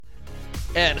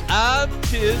And I'm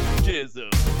Chism. I'm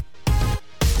Chism.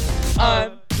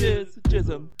 I'm just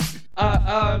Chism.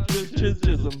 I'm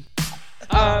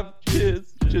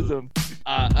Chism.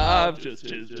 I'm just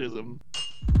Chism.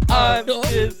 I'm Chism. I'm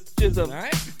just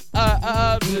Chism.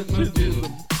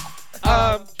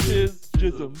 I'm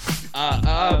Chism.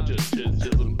 I'm just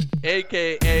Chism.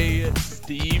 AKA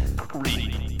Steve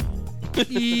Creedy.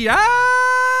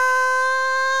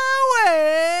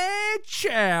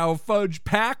 Ciao, Fudge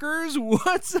Packers.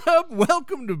 What's up?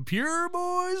 Welcome to Pure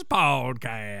Boys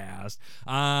Podcast.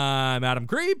 I'm Adam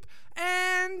Creep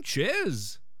and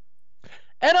Chiz.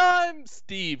 And I'm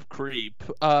Steve Creep.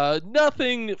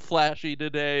 Nothing flashy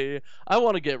today. I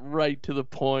want to get right to the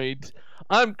point.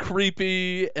 I'm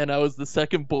creepy, and I was the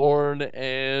second born,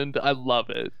 and I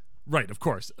love it. Right, of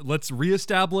course. Let's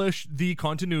reestablish the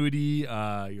continuity.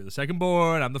 You're the second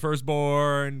born, I'm the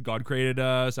firstborn. God created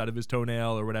us out of his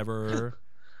toenail or whatever.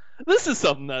 This is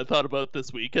something that I thought about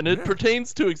this week, and it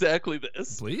pertains to exactly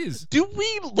this. Please. Do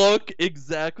we look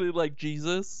exactly like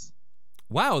Jesus?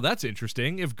 Wow, that's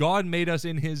interesting. If God made us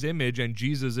in his image and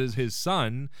Jesus is his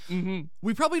son,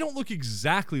 we probably don't look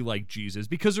exactly like Jesus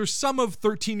because there's some of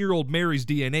 13-year-old Mary's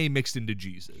DNA mixed into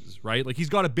Jesus, right? Like he's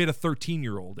got a bit of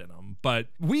 13-year-old in him. But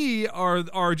we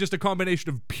are just a combination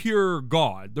of pure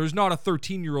God. There's not a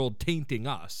 13-year-old tainting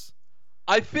us.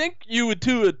 I think you would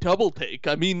do a double take.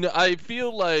 I mean, I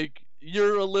feel like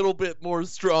you're a little bit more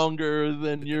stronger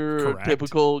than your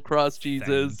typical cross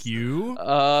Jesus. Thank you.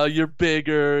 You're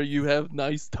bigger. You have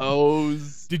nice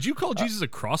toes. Did you call Jesus a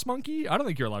cross monkey? I don't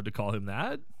think you're allowed to call him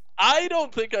that. I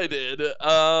don't think I did.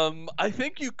 I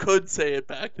think you could say it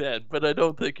back then, but I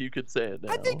don't think you could say it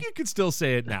now. I think you could still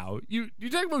say it now. You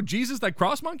talking about Jesus, that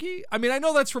cross monkey? I mean, I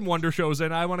know that's from Wonder Shows,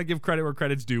 and I want to give credit where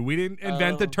credit's due. We didn't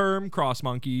invent the term cross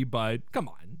monkey, but come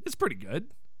on. It's pretty good.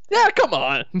 Yeah, come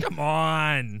on. Come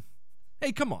on.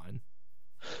 Hey, come on.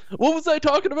 What was I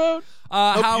talking about?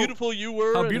 How beautiful you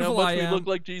were, how beautiful and how much I am, we look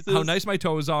like Jesus. How nice my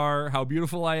toes are, how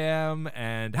beautiful I am,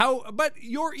 and but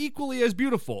you're equally as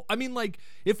beautiful. I mean, like,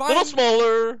 if I'm... A little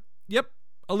smaller. Yep.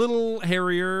 A little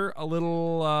hairier, a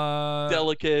little...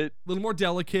 delicate. A little more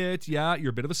delicate, yeah. You're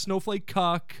a bit of a snowflake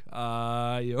cuck.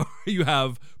 You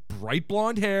have bright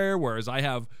blonde hair, whereas I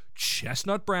have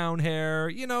chestnut brown hair.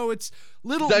 You know, it's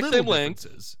little same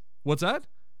differences. length. What's that?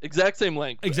 Exact same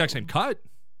length. Exact same cut.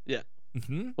 Yeah.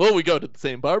 Mm-hmm. Well, we go to the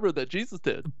same barber that Jesus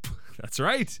did. That's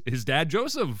right. His dad,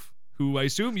 Joseph, who I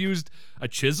assume used a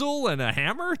chisel and a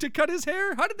hammer to cut his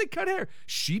hair. How did they cut hair?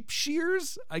 Sheep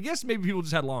shears? I guess maybe people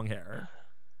just had long hair.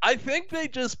 I think they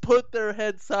just put their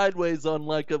head sideways on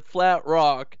like a flat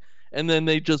rock, and then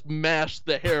they just mashed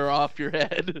the hair off your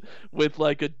head with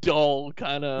like a dull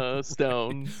kind of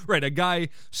stone. Right. A guy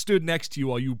stood next to you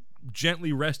while you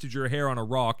gently rested your hair on a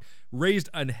rock, raised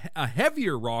a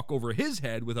heavier rock over his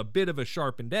head with a bit of a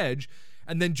sharpened edge,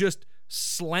 and then just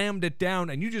slammed it down,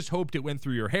 and you just hoped it went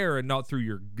through your hair and not through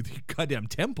your goddamn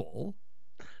temple.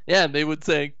 Yeah, and they would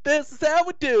say, "This is how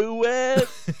we do it."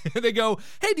 And they go,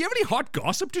 "Hey, do you have any hot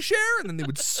gossip to share?" And then they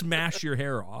would smash your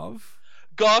hair off.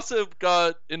 Gossip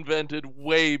got invented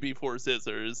way before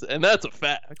scissors, and that's a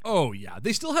fact. Oh, yeah.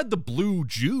 They still had the blue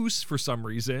juice for some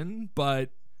reason, but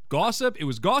it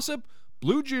was gossip,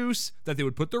 blue juice that they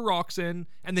would put their rocks in,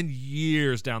 and then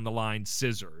years down the line,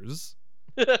 scissors.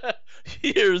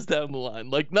 Years down the line,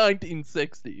 like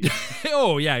 1960.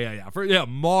 Oh, yeah.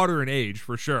 Modern age,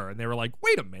 for sure. And they were like,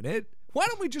 wait a minute, why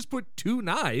don't we just put two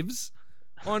knives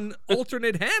on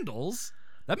alternate handles?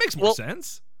 That makes more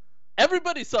sense.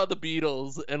 Everybody saw the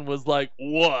Beatles and was like,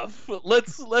 woof,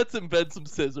 let's invent some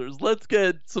scissors. Let's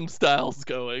get some styles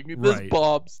going. This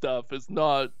bob stuff is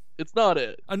not... It's not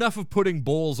it. Enough of putting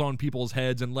bowls on people's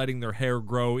heads and letting their hair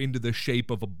grow into the shape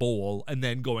of a bowl and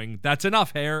then going, that's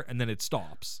enough hair, and then it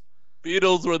stops.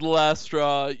 Beatles were the last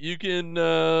straw. You can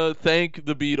thank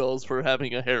the Beatles for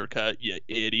having a haircut, you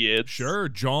idiots. Sure,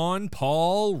 John,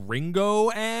 Paul, Ringo,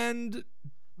 and...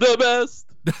 the best.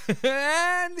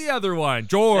 And the other one,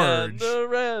 George. And the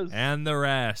rest. And the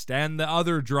rest. And the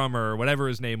other drummer, whatever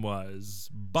his name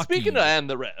was. Bucky. Speaking of and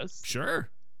the rest.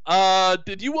 Sure.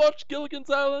 Did you watch Gilligan's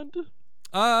Island?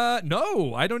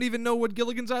 No, I don't even know what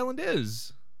Gilligan's Island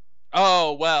is.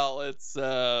 Oh, well, it's,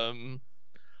 a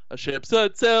ship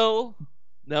set sail.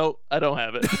 No, I don't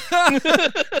have it.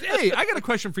 Hey, I got a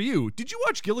question for you. Did you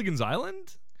watch Gilligan's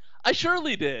Island? I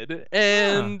surely did.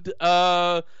 And,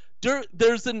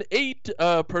 there's an 8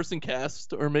 person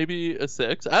cast, or maybe a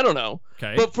 6. I don't know.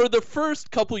 Okay. But for the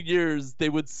first couple years, they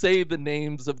would say the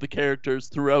names of the characters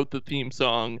throughout the theme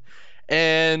song,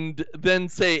 and then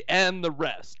say, and the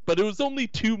rest. But it was only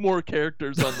 2 more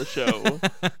characters on the show.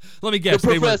 Let me guess. The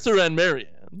Professor and Marianne.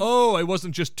 Oh, it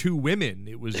wasn't just two women.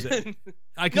 It was... There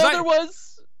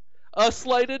was a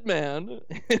slighted man.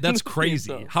 That's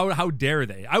crazy. How dare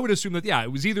they? I would assume that,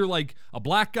 it was either like a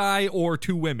black guy or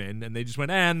two women, and they just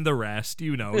went, and the rest,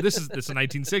 this is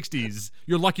 1960s.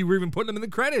 You're lucky we're even putting them in the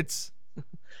credits.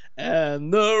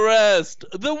 And the rest.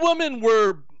 The women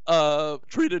were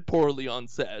treated poorly on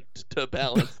set to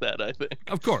balance that, I think.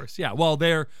 Of course, yeah. Well,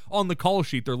 they're on the call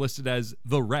sheet, they're listed as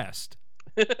the rest.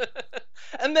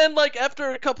 And then,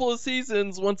 after a couple of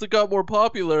seasons, once it got more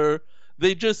popular,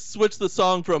 they just switched the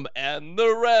song from "and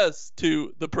the rest"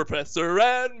 to "the Professor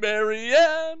and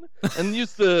Marianne," and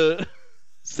used the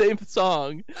same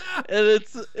song. And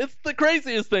it's the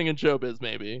craziest thing in showbiz,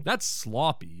 maybe. That's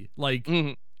sloppy.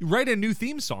 Write a new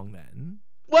theme song then.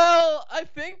 Well, I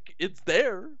think it's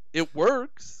there. It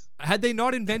works. Had they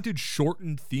not invented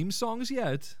shortened theme songs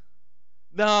yet?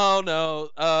 No.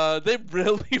 They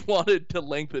really wanted to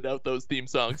lengthen out those theme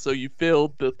songs, so you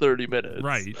filled the 30 minutes.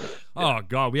 Right. Oh,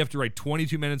 God, we have to write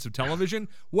 22 minutes of television?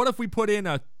 What if we put in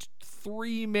a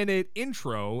 3-minute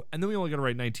intro, and then we only got to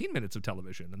write 19 minutes of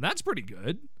television? And that's pretty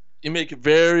good. You make it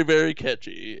very, very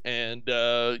catchy. And,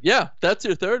 that's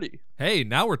your 30. Hey,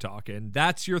 now we're talking.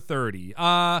 That's your 30.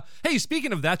 Hey,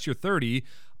 speaking of That's Your 30,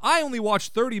 I only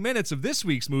watched 30 minutes of this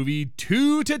week's movie,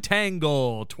 To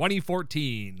Tangle,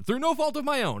 2014. Through no fault of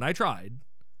my own. I tried.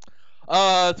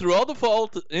 Through all the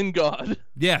fault in God.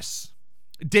 Yes.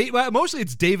 Mostly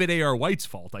it's David A.R. White's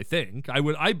fault, I think.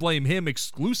 I blame him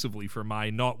exclusively for my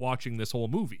not watching this whole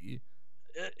movie.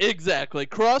 Exactly.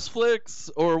 Crossflix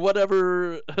or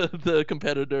whatever the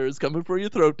competitor is coming for your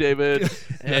throat, David.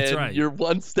 That's and right. You're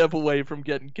one step away from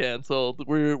getting canceled.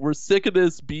 We're sick of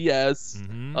this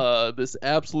BS, this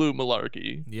absolute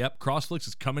malarkey. Yep, Crossflix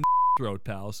is coming throat,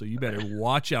 pal, so you better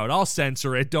watch out. I'll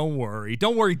censor it. Don't worry.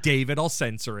 Don't worry, David. I'll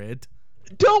censor it.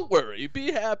 Don't worry.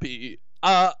 Be happy.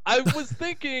 I was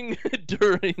thinking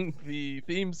during the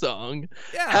theme song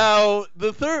how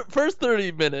the first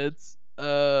 30 minutes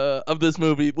of this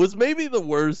movie was maybe the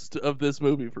worst of this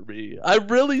movie for me. I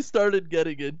really started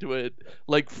getting into it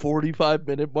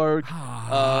 45-minute mark.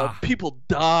 People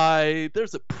die.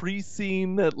 There's a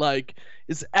pre-scene that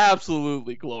is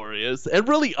absolutely glorious and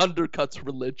really undercuts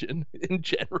religion in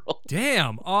general.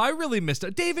 Damn. Oh, I really missed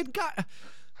it. David, God.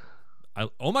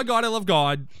 Oh my God, I love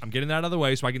God. I'm getting that out of the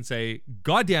way so I can say,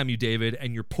 God damn you, David,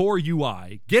 and your poor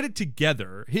UI. Get it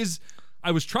together. I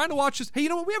was trying to watch this. Hey, you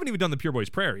know what? We haven't even done the Pure Boys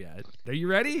prayer yet. Are you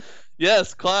ready?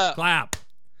 Yes, clap. Clap.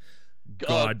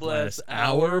 God bless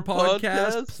our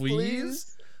podcast,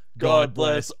 please. God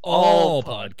bless all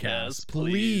podcasts,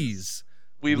 please.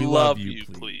 We love you,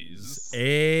 please.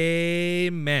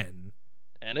 Amen.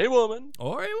 And a woman.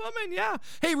 Or a woman, yeah.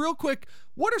 Hey, real quick,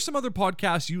 what are some other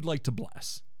podcasts you'd like to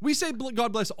bless? We say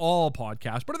God bless all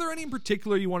podcasts, but are there any in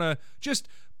particular you want to just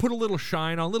put a little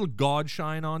shine on, a little God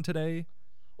shine on today?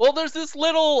 Well, there's this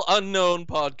little unknown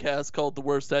podcast called The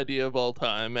Worst Idea of All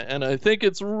Time, and I think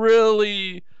it's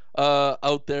really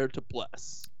out there to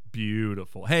bless.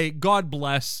 Beautiful. Hey, God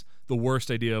bless the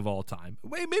worst idea of all time.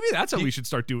 Wait, maybe that's how we should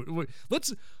start doing.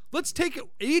 Let's take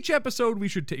each episode. We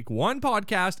should take one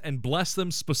podcast and bless them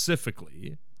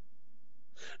specifically.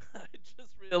 I just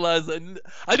realized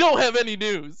I don't have any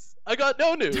news. I got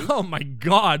no news. Oh my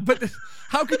God! But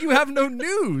how could you have no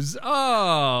news?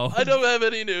 Oh, I don't have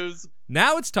any news.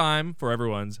 Now it's time for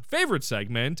everyone's favorite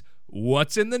segment,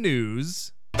 What's in the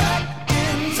News? Back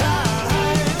in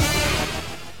time.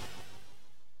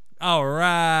 All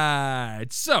right.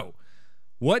 So,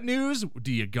 what news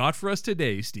do you got for us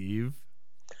today, Steve?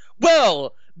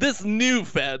 Well, this new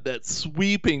fad that's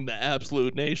sweeping the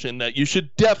absolute nation that you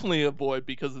should definitely avoid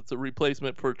because it's a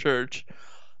replacement for church.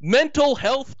 Mental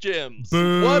health gyms.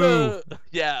 Boo.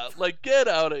 Get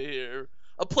out of here.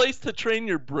 A place to train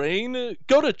your brain?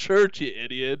 Go to church, you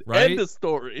idiot. Right? End of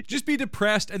story. Just be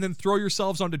depressed and then throw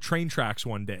yourselves onto train tracks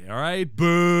one day, all right?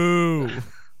 Boo.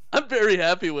 I'm very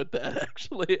happy with that,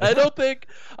 actually. I don't think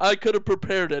I could have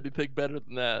prepared anything better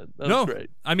than that. That was great.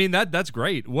 I mean, that's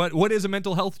great. What is a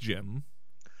mental health gym?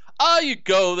 You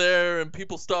go there and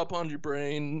people stomp on your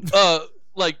brain,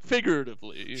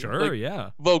 figuratively. Sure,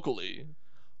 yeah. Vocally.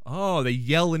 Oh, they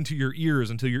yell into your ears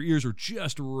until your ears are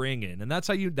just ringing, and that's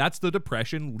the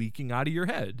depression leaking out of your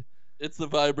head. It's the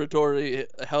vibratory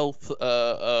health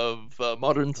of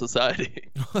modern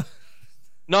society.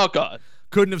 Not God.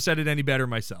 Couldn't have said it any better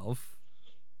myself.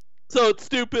 So it's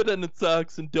stupid and it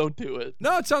sucks and don't do it.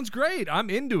 No, it sounds great. I'm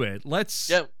into it. Let's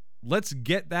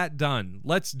get that done.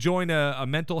 Let's join a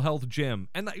mental health gym.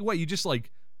 And what, you just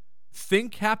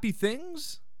think happy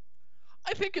things?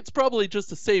 I think it's probably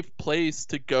just a safe place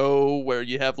to go where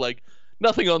you have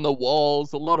Nothing on the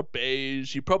walls, a lot of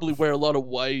beige. You probably wear a lot of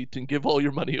white and give all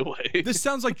your money away. This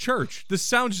sounds like church. This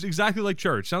sounds exactly like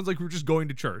church. Sounds like we're just going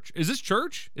to church. Is this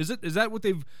church? Is that what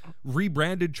they've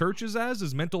rebranded churches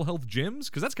as mental health gyms?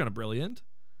 Because that's kind of brilliant.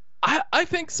 I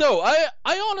think so.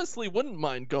 I honestly wouldn't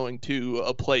mind going to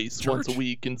a place once a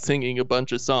week and singing a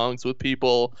bunch of songs with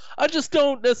people. I just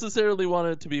don't necessarily want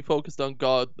it to be focused on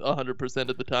God 100%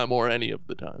 of the time or any of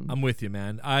the time. I'm with you,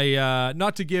 man. I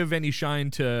not to give any shine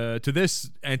to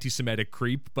this anti-Semitic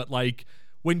creep, but like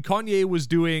when Kanye was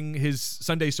doing his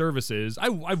Sunday services,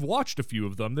 I've watched a few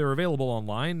of them. They're available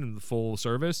online in the full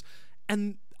service,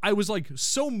 and I was like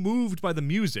so moved by the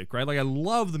music, right? Like I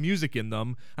love the music in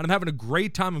them, and I'm having a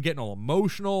great time. I'm getting all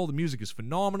emotional. The music is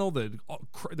phenomenal. The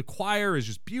choir is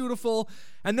just beautiful.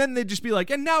 And then they'd just be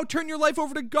like, and now turn your life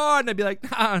over to God. And I'd be like,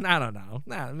 I don't know.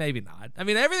 Nah, maybe not. I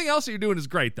mean, everything else that you're doing is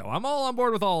great, though. I'm all on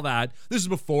board with all that. This is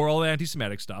before all the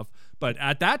anti-Semitic stuff. But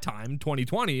at that time,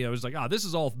 2020, I was like, this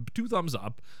is all 2 thumbs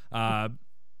up. Yeah.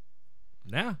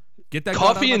 Get that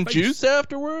coffee and juice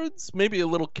afterwards? Maybe a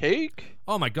little cake?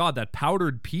 Oh my God, that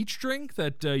powdered peach drink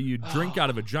that you drink out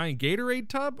of a giant Gatorade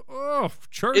tub? Oh,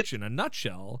 church in a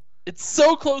nutshell. It's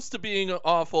so close to being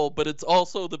awful, but it's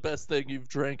also the best thing you've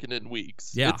drank in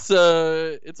weeks. Yeah. It's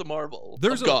a marvel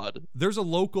of God. There's a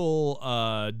local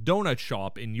donut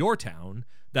shop in your town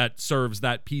that serves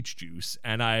that peach juice,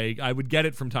 and I would get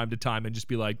it from time to time and just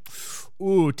be like,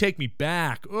 ooh, take me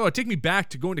back. Oh, take me back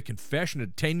to going to confession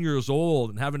at 10 years old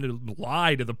and having to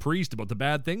lie to the priest about the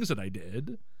bad things that I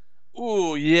did.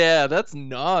 Ooh, yeah, that's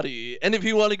naughty. And if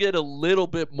you want to get a little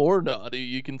bit more naughty,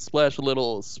 you can splash a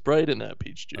little Sprite in that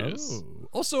peach juice. Oh.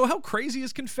 Also, how crazy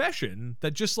is confession?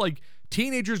 That just like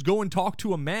teenagers go and talk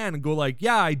to a man and go like,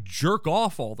 yeah, I jerk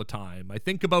off all the time. I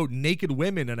think about naked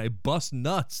women and I bust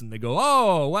nuts. And they go,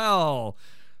 oh, well,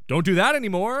 don't do that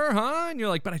anymore, huh? And you're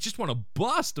like, but I just want to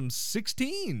bust. I'm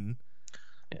 16.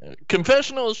 Yeah.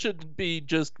 Confessionals should be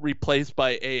just replaced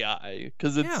by AI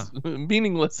because it's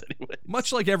meaningless anyway.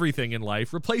 Much like everything in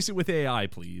life, replace it with AI,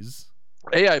 please.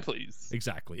 AI, please.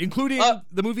 Exactly, including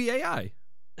the movie AI.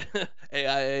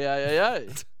 AI.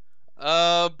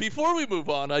 Before we move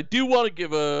on, I do want to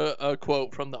give a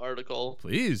quote from the article.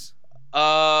 Please.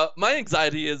 My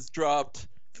anxiety has dropped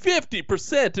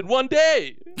 50% in one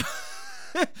day.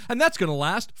 And that's going to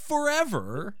last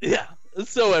forever. Yeah.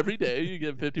 So every day you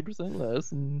get 50%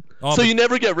 less. And so you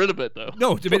never get rid of it, though.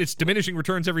 No, it's diminishing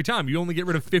returns every time. You only get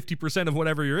rid of 50% of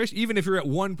whatever your issue. Even if you're at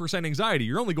 1% anxiety,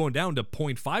 you're only going down to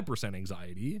 0.5%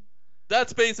 anxiety.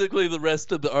 That's basically the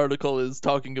rest of the article is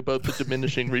talking about the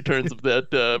diminishing returns of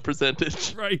that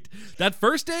percentage. Right. That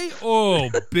first day,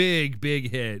 big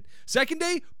hit. Second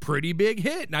day, pretty big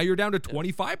hit. Now you're down to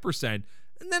 25%.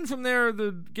 And then from there,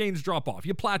 the gains drop off.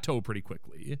 You plateau pretty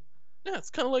quickly. Yeah, it's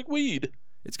kind of like weed.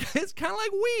 It's kind of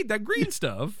like weed, that green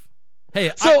stuff.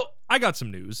 Hey, so I got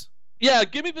some news. Yeah,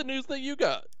 give me the news that you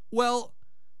got. Well,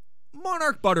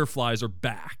 monarch butterflies are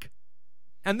back.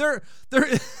 And they're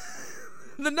the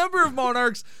number of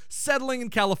monarchs settling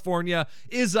in California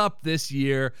is up this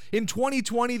year. In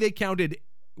 2020, they counted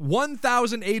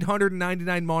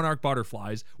 1,899 monarch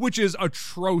butterflies, which is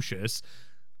atrocious.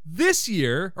 This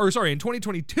year, in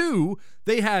 2022,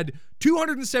 they had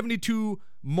 272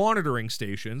 monitoring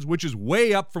stations, which is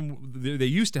way up from they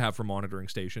used to have for monitoring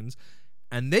stations.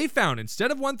 And they found,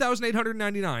 instead of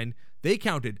 1,899, they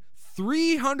counted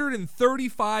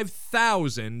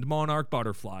 335,000 monarch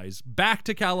butterflies back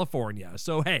to California.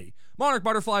 So, hey, monarch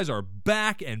butterflies are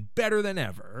back and better than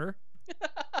ever.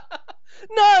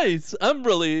 Nice. I'm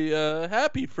really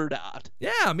happy for that.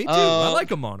 Yeah, me too. I like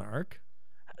a monarch.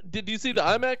 Did you see the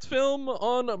IMAX film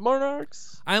on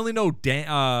monarchs? I only know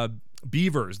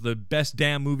Beavers, the best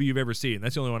damn movie you've ever seen.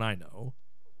 That's the only one I know.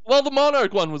 Well, the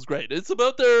monarch one was great. It's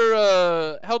about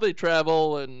their how they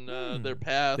travel and their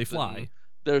path. They fly.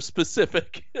 Their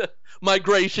specific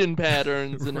migration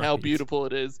patterns and how beautiful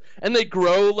it is. And they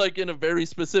grow like in a very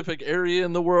specific area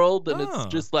in the world, and it's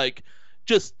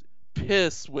just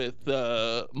piss with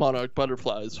monarch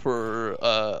butterflies for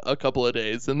a couple of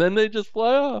days, and then they just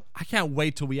fly off. I can't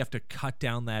wait till we have to cut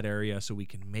down that area so we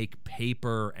can make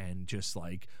paper and just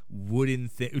like wooden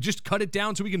just cut it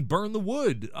down so we can burn the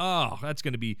wood. Oh,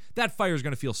 that fire's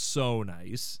gonna feel so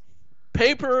nice.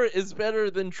 Paper is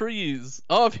better than trees,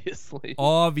 obviously.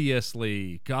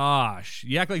 Gosh,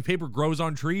 you act like paper grows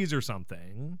on trees or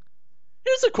something.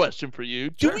 Here's a question for you.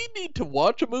 Do we need to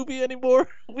watch a movie anymore?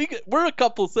 We're a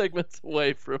couple segments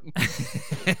away from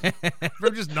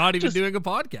just not even doing a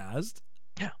podcast.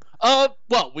 Yeah.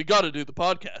 Well, we got to do the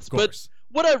podcast, but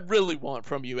what I really want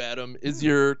from you, Adam, is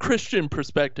your Christian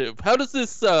perspective. How does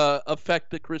this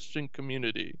affect the Christian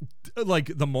community?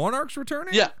 Like the monarchs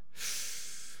returning? Yeah.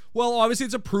 Well, obviously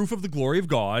it's a proof of the glory of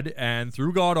God, and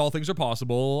through God all things are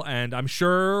possible, and I'm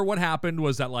sure what happened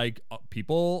was that, like,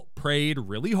 people prayed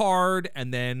really hard,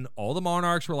 and then all the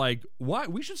monarchs were like, what?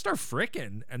 We should start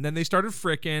frickin'. And then they started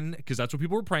frickin', because that's what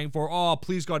people were praying for. Oh,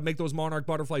 please, God, make those monarch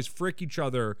butterflies frick each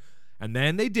other. And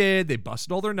then they did. They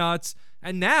busted all their nuts,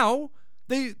 and now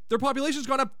their population's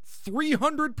gone up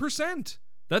 300%.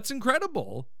 That's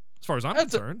incredible, as far as I'm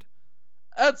concerned.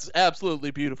 That's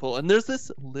absolutely beautiful. And there's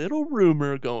this little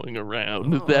rumor going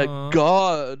around that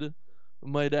God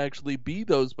might actually be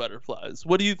those butterflies.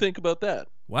 What do you think about that?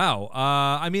 Wow.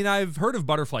 I mean, I've heard of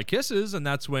butterfly kisses, and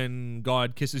that's when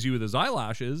God kisses you with his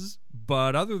eyelashes.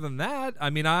 But other than that, I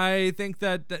mean, I think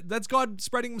that's God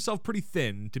spreading himself pretty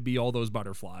thin to be all those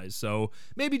butterflies. So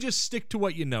maybe just stick to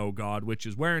what you know, God, which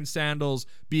is wearing sandals,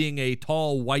 being a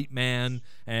tall white man,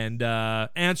 and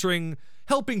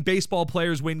helping baseball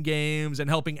players win games, and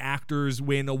helping actors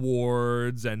win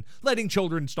awards, and letting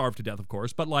children starve to death, of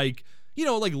course. But, like, you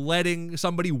know, like letting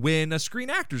somebody win a Screen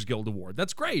Actors Guild award.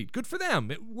 That's great. Good for them.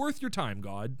 Worth your time,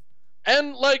 God.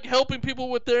 And, like, helping people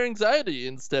with their anxiety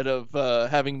instead of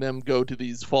having them go to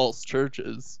these false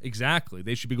churches. Exactly.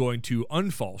 They should be going to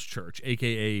unfalse church,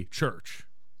 a.k.a. church.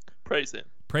 Praise him.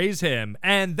 Praise him.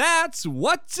 And that's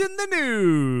what's in the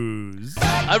news.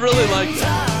 I really like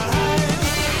that.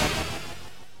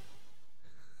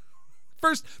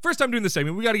 First time doing this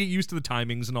segment, we got to get used to the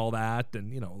timings and all that,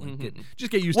 and, you know, like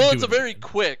just get used to Well, doing it's a very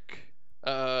quick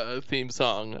theme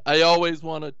song. I always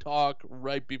want to talk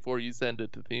right before you send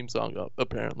it to theme song up,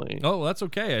 apparently. Oh, well, that's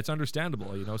okay. It's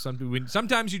understandable. You know,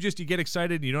 sometimes you get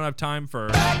excited and you don't have time for...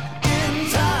 I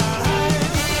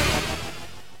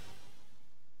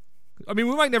mean,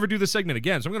 we might never do this segment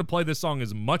again, so I'm going to play this song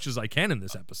as much as I can in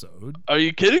this episode. Are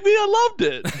you kidding me? I loved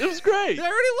it. It was great. I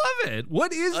already love it.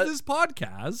 What is this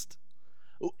podcast?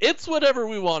 It's whatever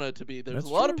we want it to be. There's That's a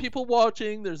lot true. of people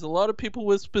watching. There's a lot of people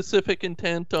with specific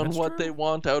intent on That's what true. they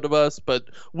want out of us, but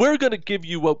we're going to give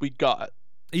you what we got.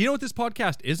 You know what this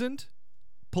podcast isn't?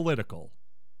 Political.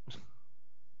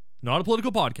 Not a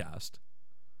political podcast.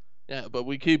 Yeah, but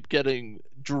we keep getting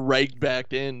dragged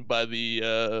back in by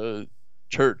the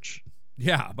church.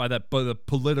 Yeah, by the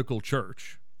political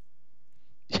church.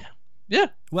 Yeah.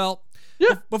 Well,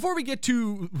 Yeah. Before we get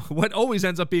to what always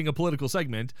ends up being a political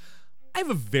segment, I have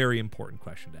a very important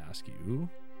question to ask you.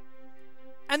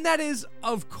 And that is,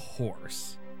 of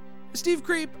course, Steve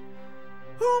Creep,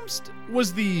 whomst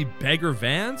was the Beggar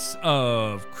Vance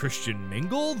of Christian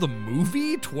Mingle, the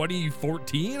movie,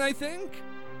 2014, I think?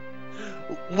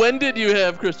 When did you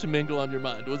have Christian Mingle on your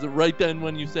mind? Was it right then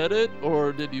when you said it,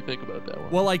 or did you think about that one?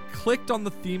 Well, I clicked on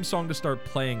the theme song to start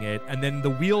playing it, and then the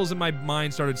wheels in my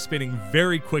mind started spinning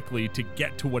very quickly to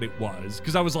get to what it was.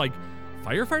 Because I was like,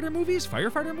 firefighter movies?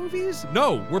 Firefighter movies?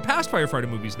 No, we're past firefighter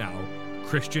movies now.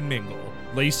 Christian Mingle.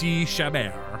 Lacey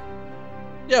Chabert.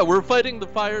 Yeah, we're fighting the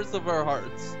fires of our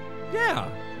hearts. Yeah.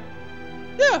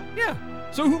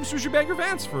 So whom's was your Beggar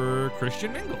Vance for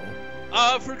Christian Mingle?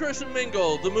 For Christian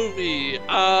Mingle, the movie,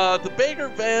 the Beggar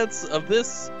Vance of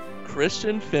this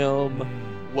Christian film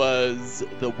was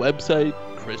the website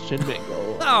Christian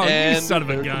Mingle. Oh, and you son of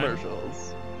a their gun.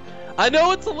 commercials. I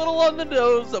know it's a little on the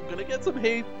nose. I'm gonna get some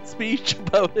hate speech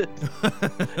about it.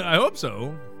 I hope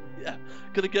so. Yeah,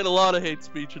 gonna get a lot of hate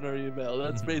speech in our email.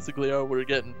 That's basically all we're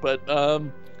getting. But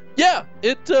yeah,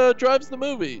 it drives the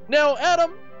movie. Now,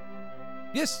 Adam,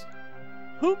 Yes.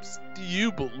 whom's do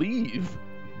you believe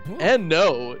Oh. and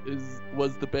know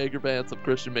was the Beggar Vance of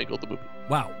Christian Mingle, the movie?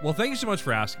 Wow. Well, thank you so much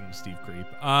for asking, Steve Creep.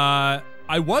 I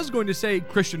was going to say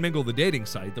Christian Mingle, the dating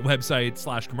site, the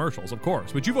website / commercials, of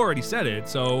course, but you've already said it,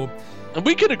 so... And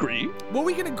we can agree. Well,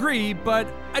 we can agree, but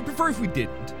I'd prefer if we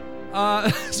didn't.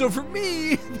 So for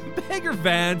me, the Beggar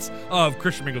Vance of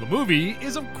Christian Mingle, the movie,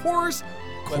 is, of course,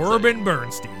 Corbin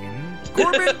Bernstein.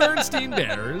 Corbin Bernstein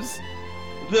Bears.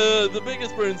 The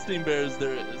biggest Bernstein Bears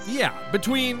there is. Yeah,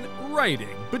 between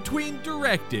writing, between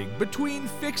directing, between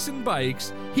fixing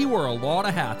bikes, he wore a lot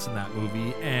of hats in that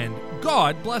movie, and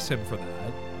God bless him for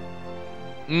that.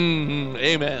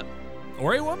 Amen.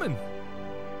 Or a woman.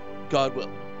 God will.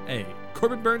 Hey,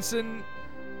 Corbin Bernstein,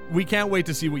 we can't wait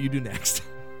to see what you do next.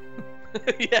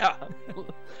 Yeah.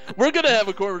 We're going to have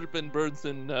a Corbin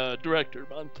Bernstein director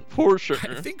month, for sure.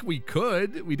 I think we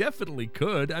could. We definitely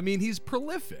could. I mean, he's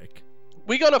prolific.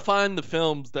 We got to find the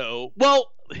films, though.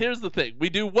 Well, here's the thing. We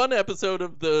do one episode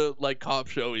of the, like, cop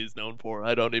show he's known for.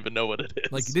 I don't even know what it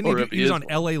is. Like, didn't he was on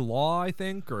LA Law, I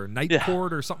think, or Night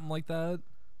Court or something like that?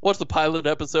 watch the pilot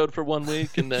episode for 1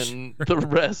 week, and then the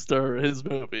rest are his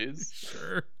movies.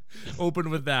 Sure. Open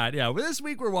with that. Yeah. Well, this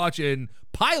week we're watching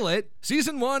Pilot,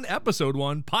 Season 1, Episode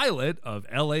 1, Pilot of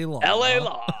L.A. Law. L.A.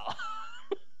 Law.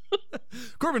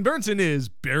 Corbin Burnson is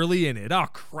barely in it. Oh,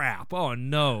 crap. Oh,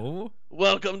 no.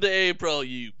 Welcome to April,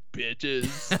 you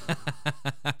bitches.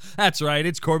 That's right.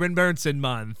 It's Corbin Burnson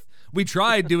month. We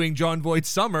tried doing John Voight's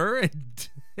Summer,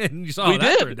 and you saw how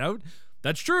that turned out.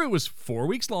 That's true. It was 4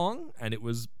 weeks long, and it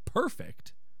was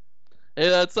perfect. Hey,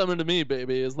 that's something to me,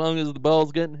 baby, as long as the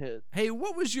ball's getting hit. Hey,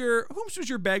 whomst was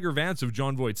your Bagger Vance of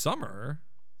John Voight's Summer?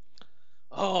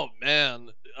 Oh,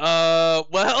 man.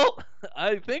 Well,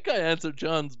 I think I answered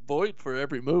John Voight for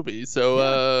every movie.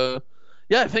 So,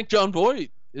 I think John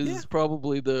Voight is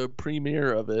probably the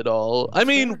premier of it all. I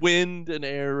mean, wind and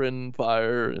air and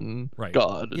fire and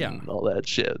God and all that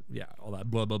shit. Yeah, all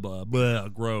that blah, blah, blah, blah,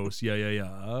 gross.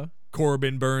 Yeah.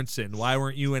 Corbin Burnson, why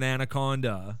weren't you an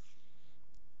anaconda?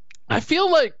 I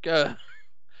feel like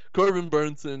Corbin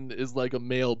Burnson is like a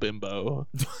male bimbo.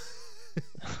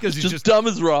 Because he's just dumb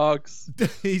as rocks.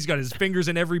 He's got his fingers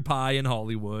in every pie in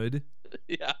Hollywood.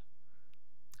 Yeah.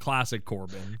 Classic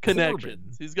Corbin. Connections.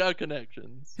 Corbin. He's got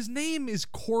connections. His name is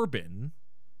Corbin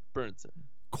Burnson.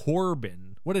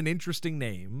 Corbin. What an interesting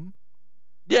name.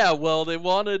 Yeah, well, they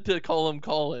wanted to call him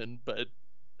Colin, but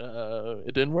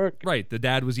it didn't work. Right. The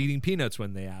dad was eating peanuts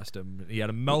when they asked him. He had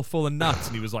a mouthful of nuts,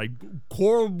 and he was like,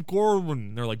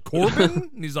 Corbin. They're like, Corbin?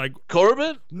 And he's like,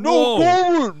 Corbin? No,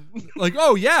 Corbin! Like,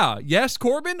 oh, yeah. Yes,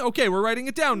 Corbin? Okay, we're writing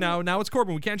it down now. Now it's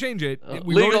Corbin. We can't change it.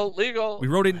 Legal. We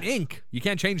wrote it in ink. You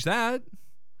can't change that.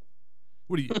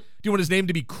 What do you want his name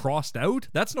to be crossed out?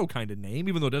 That's no kind of name,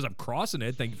 even though it does have cross in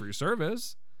it. Thank you for your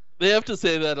service. They have to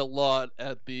say that a lot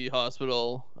at the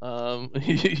hospital.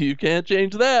 You can't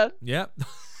change that. Yeah.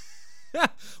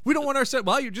 We don't want our set.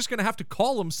 Well, you're just going to have to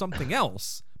call him something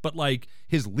else. But, like,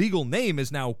 his legal name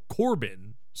is now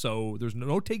Corbin. So there's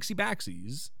no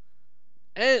takesy-backsies.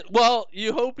 And, well,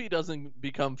 you hope he doesn't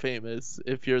become famous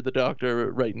if you're the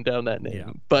doctor writing down that name.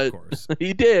 Yeah, but of course.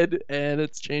 He did, and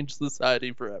it's changed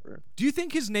society forever. Do you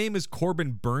think his name is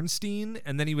Corbin Bernstein?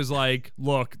 And then he was like,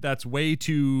 look, that's way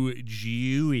too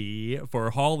Jewy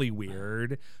for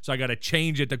Hollyweird, so I got to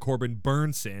change it to Corbin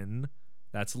Burnson.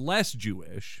 That's less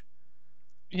Jewish.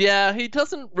 Yeah, he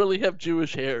doesn't really have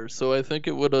Jewish hair, so I think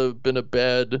it would have been a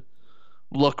bad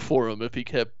look for him if he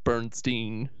kept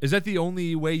Bernstein. Is that the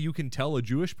only way you can tell a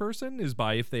Jewish person? Is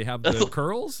by if they have the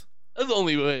curls? That's the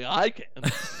only way I can.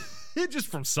 Just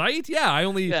from sight? Yeah, I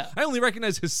only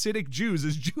recognize Hasidic Jews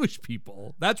as Jewish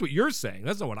people. That's what you're saying.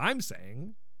 That's not what I'm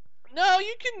saying. No,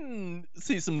 you can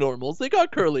see some normals. They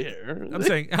got curly hair. I'm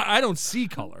saying I don't see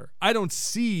color. I don't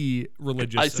see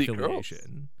religious Curls.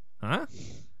 affiliation. Huh?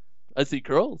 I see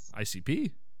curls.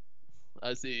 ICP.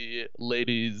 I see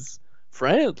ladies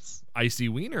France. Icy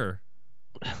Wiener.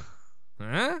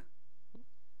 Huh?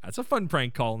 That's a fun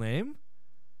prank call name.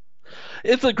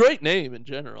 It's a great name in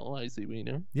general, Icy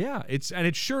Wiener. Yeah, it's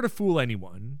sure to fool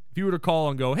anyone. If you were to call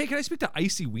and go, hey, can I speak to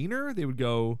Icy Wiener? They would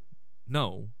go,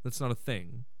 no, that's not a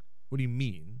thing. What do you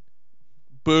mean?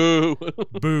 Boo.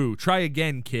 Boo. Try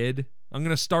again, kid. I'm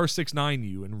going to star 6ix9ine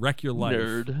you and wreck your life.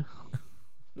 Nerd.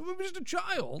 I'm just a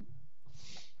child.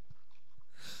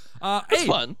 It's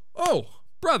fun. Oh,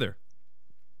 brother.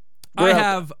 I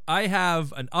have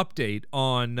an update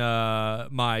on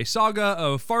my saga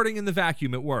of farting in the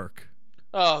vacuum at work.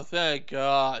 Oh, thank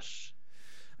gosh.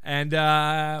 And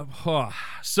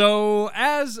so,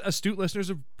 as astute listeners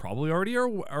have probably already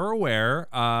are aware,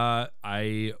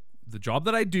 the job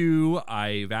that I do,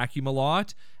 I vacuum a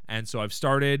lot, and so I've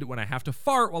started when I have to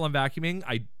fart while I'm vacuuming,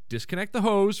 I disconnect the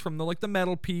hose from the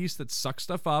metal piece that sucks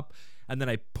stuff up, and then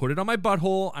I put it on my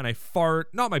butthole and I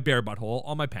fart, not my bare butthole,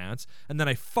 on my pants, and then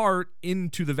I fart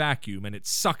into the vacuum and it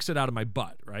sucks it out of my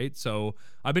butt, right? So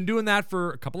I've been doing that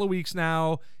for a couple of weeks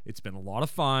now. It's been a lot of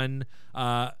fun.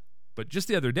 But just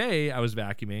the other day I was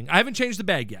vacuuming. I haven't changed the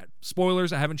bag yet.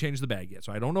 Spoilers, I haven't changed the bag yet.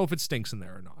 So I don't know if it stinks in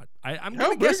there or not. I'm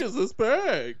How big is this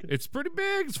bag? It's pretty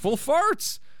big. It's full of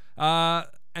farts.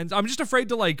 And I'm just afraid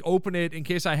to open it in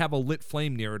case I have a lit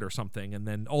flame near it or something, and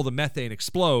then all the methane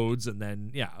explodes, and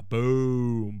then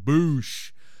boom,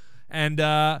 boosh. And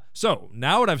so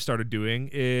now what I've started doing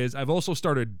is I've also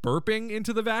started burping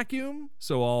into the vacuum.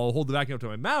 So I'll hold the vacuum up to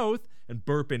my mouth and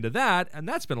burp into that, and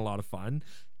that's been a lot of fun.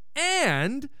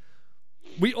 And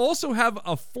we also have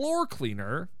a floor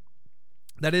cleaner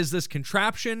that is this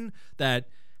contraption that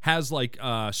has like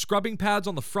scrubbing pads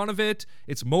on the front of it.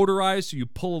 It's motorized, so you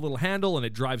pull a little handle and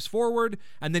it drives forward.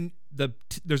 And then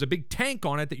there's a big tank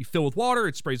on it that you fill with water.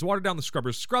 It sprays water down, the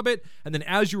scrubbers scrub it. And then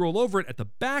as you roll over it, at the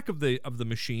back of the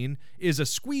machine is a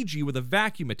squeegee with a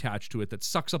vacuum attached to it that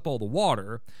sucks up all the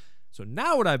water. So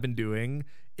now what I've been doing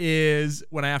is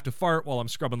when I have to fart while I'm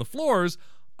scrubbing the floors,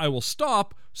 I will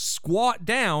stop, squat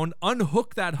down,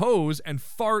 unhook that hose, and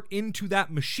fart into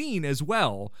that machine as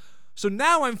well. So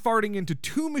now I'm farting into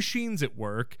two machines at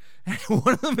work.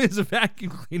 One of them is a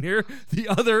vacuum cleaner. The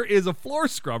other is a floor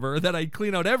scrubber that I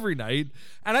clean out every night.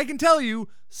 And I can tell you,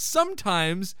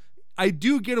 sometimes I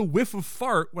do get a whiff of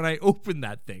fart when I open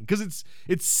that thing because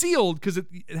it's sealed because it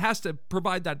has to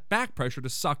provide that back pressure to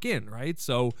suck in, right?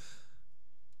 So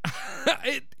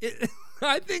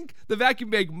I think the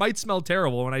vacuum bag might smell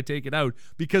terrible when I take it out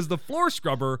because the floor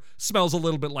scrubber smells a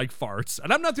little bit like farts.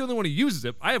 And I'm not the only one who uses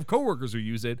it. I have coworkers who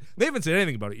use it. They haven't said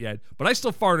anything about it yet, but I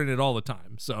still fart in it all the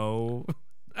time. So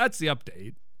that's the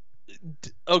update.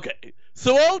 Okay.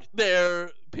 So out there,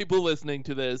 people listening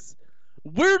to this,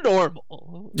 we're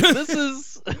normal. This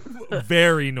is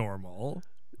very normal.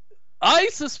 I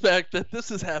suspect that this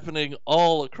is happening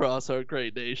all across our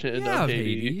great nation of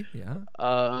Haiti.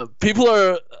 Yeah. People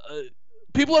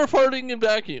are farting in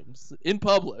vacuums in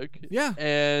public. Yeah.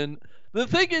 And the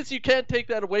thing is, you can't take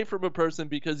that away from a person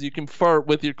because you can fart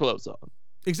with your clothes on.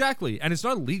 Exactly. And it's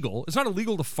not illegal. It's not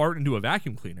illegal to fart into a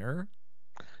vacuum cleaner.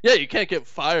 Yeah, you can't get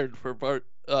fired for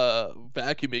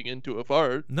vacuuming into a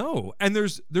fart. No. And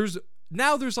there's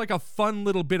like a fun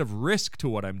little bit of risk to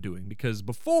what I'm doing because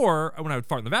before, when I would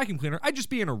fart in the vacuum cleaner, I'd just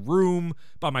be in a room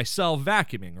by myself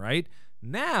vacuuming, right?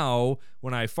 Now,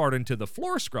 when I fart into the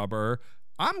floor scrubber,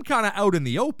 I'm kind of out in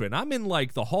the open. I'm in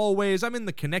like the hallways. I'm in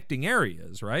the connecting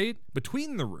areas, right?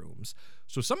 Between the rooms.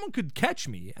 So someone could catch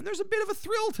me, and there's a bit of a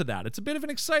thrill to that. It's a bit of an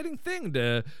exciting thing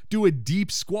to do a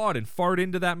deep squat and fart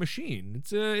into that machine.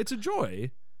 It's a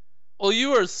joy. Well,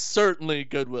 you are certainly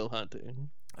Goodwill Hunting.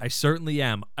 I certainly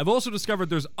am. I've also discovered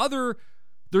there's other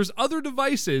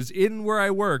devices in where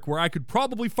I work where I could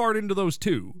probably fart into those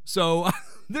too. So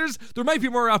there might be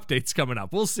more updates coming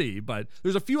up. We'll see. But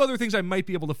there's a few other things I might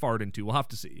be able to fart into. We'll have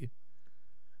to see.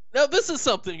 Now, this is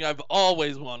something I've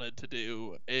always wanted to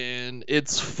do, and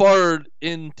it's fart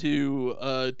into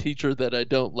a teacher that I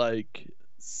don't like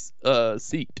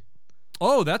seat.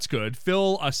 Oh, that's good.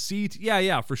 Fill a seat.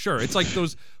 Yeah, for sure. It's like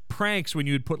those pranks when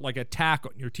you would put like a tack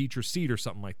on your teacher's seat or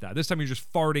something like that. This time you're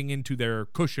just farting into their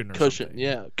cushion or something.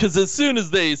 Yeah. Because as soon as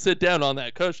they sit down on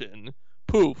that cushion,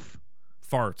 poof.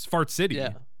 Farts. Fart City.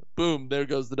 Yeah. Boom. There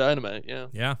goes the dynamite. Yeah.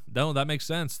 Yeah. No, that makes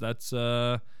sense. That's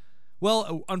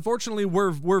well, unfortunately,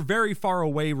 we're very far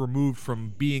away removed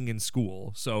from being in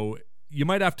school. So you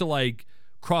might have to like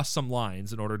cross some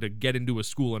lines in order to get into a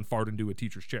school and fart into a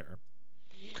teacher's chair.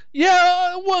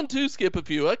 Yeah, 1, 2, skip a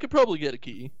few. I could probably get a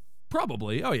key.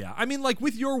 Probably. Oh, yeah. I mean, like,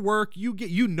 with your work,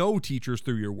 you know teachers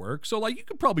through your work, so, like, you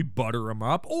could probably butter them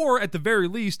up, or, at the very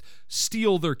least,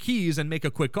 steal their keys and make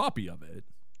a quick copy of it.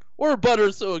 Or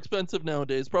butter's so expensive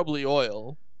nowadays, probably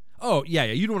oil. Oh, yeah,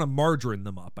 you don't want to margarine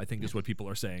them up, I think is what people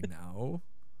are saying now.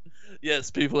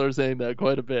 Yes, people are saying that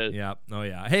quite a bit. Yeah. Oh,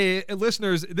 yeah. Hey,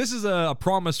 listeners, this is a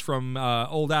promise from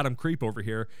old Adam Creep over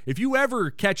here. If you ever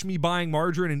catch me buying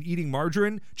margarine and eating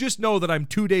margarine, just know that I'm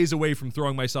 2 days away from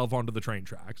throwing myself onto the train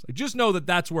tracks. Like, just know that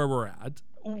that's where we're at.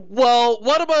 Well,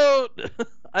 what about...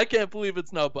 I can't believe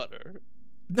it's not butter.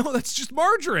 No, that's just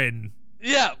margarine.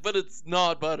 Yeah, but it's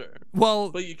not butter. Well...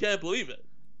 But you can't believe it.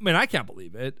 I mean, I can't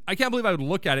believe it. I can't believe I would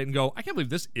look at it and go, I can't believe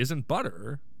this isn't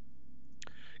butter.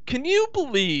 Can you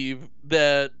believe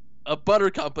that a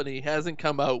butter company hasn't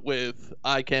come out with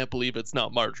I can't believe it's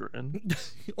not margarine?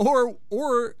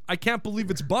 or I can't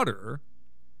believe it's butter.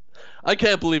 I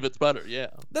can't believe it's butter, yeah.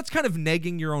 That's kind of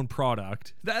negging your own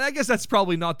product. I guess that's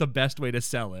probably not the best way to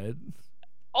sell it.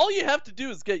 All you have to do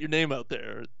is get your name out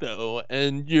there, though,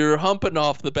 and you're humping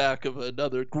off the back of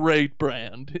another great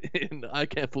brand. And I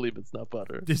can't believe it's not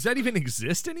butter. Does that even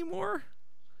exist anymore?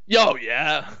 Oh,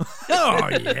 yeah. Oh,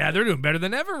 yeah. They're doing better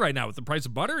than ever right now with the price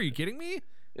of butter. Are you kidding me?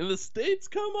 And the States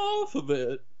come off of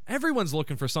it. Everyone's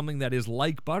looking for something that is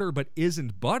like butter but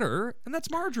isn't butter, and that's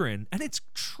margarine. And it's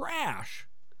trash.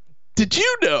 Did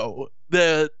you know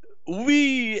that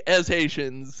we, as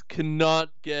Haitians, cannot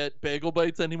get bagel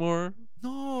bites anymore?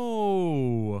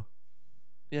 No.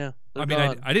 Yeah. I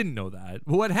mean, I didn't know that.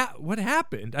 What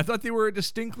happened? I thought they were a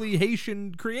distinctly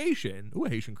Haitian creation. Ooh, a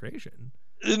Haitian creation.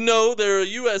 No, they're a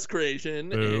U.S.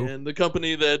 creation, and the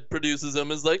company that produces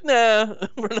them is like, nah,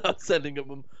 we're not sending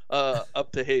them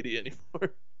up to Haiti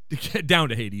anymore. Down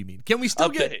to Haiti, you mean? Can we still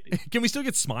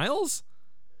get Smiles?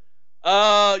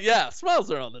 Yeah,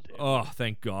 smiles are on the table. Oh,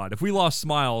 thank God. If we lost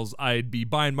Smiles, I'd be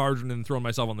buying margarine and throwing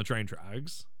myself on the train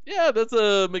tracks. Yeah, that's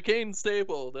a McCain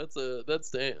staple.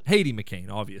 That's Dan. Haiti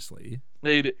McCain, obviously.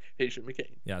 Haitian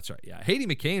McCain. Yeah, that's right. Yeah, Haiti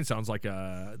McCain sounds like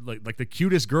like the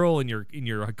cutest girl in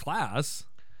your class.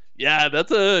 Yeah,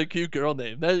 that's a cute girl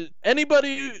name.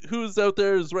 Anybody who's out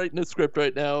there is writing a script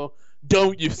right now,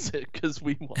 don't use it because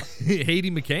we want.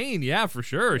 Haiti McCain, yeah, for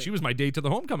sure. She was my date to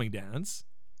the homecoming dance.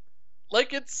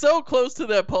 Like, it's so close to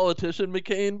that politician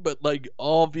McCain, but like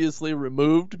obviously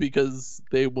removed because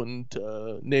they wouldn't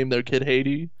name their kid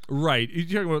Haiti. Right.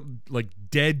 You're talking about like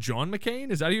dead John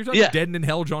McCain? Is that who you're talking about? Dead and in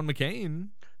hell John McCain?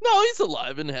 No, he's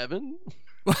alive in heaven.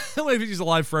 Well, maybe he's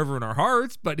alive forever in our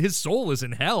hearts, but his soul is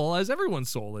in hell, as everyone's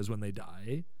soul is when they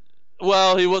die.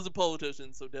 Well, he was a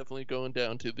politician, so definitely going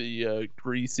down to the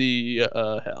greasy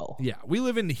hell. Yeah, we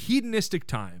live in hedonistic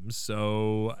times,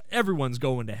 so everyone's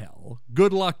going to hell.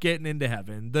 Good luck getting into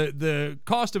heaven. The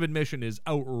cost of admission is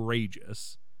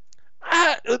outrageous.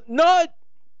 Not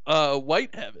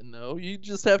white heaven, though. You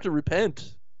just have to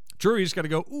repent. True, you just got to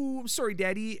go, ooh, I'm sorry,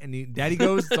 Daddy. And Daddy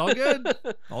goes, it's all good.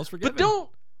 All's forgiven. But don't,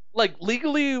 like,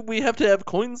 legally we have to have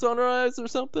coins on our eyes or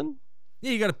something?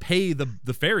 Yeah, you got to pay the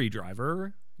ferry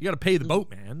driver. You got to pay the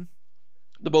boatman.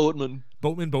 The boatman.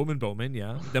 Boatman,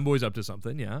 yeah. Them boys up to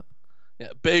something, yeah. Yeah,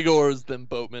 big oars them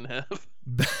boatmen have.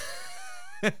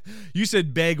 You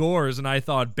said bag oars, and I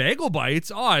thought, bagel bites?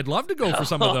 Oh, I'd love to go for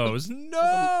some of those.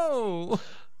 No!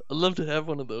 I'd love to have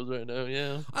one of those right now,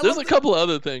 yeah. There's a couple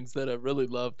other things that I really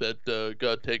love that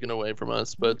got taken away from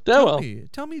us, but Tell me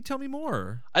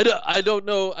more. I don't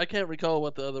know. I can't recall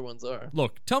what the other ones are.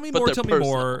 Look, tell me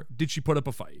more. Did she put up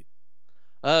a fight?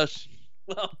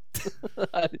 Well,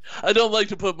 I don't like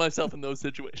to put myself in those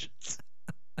situations.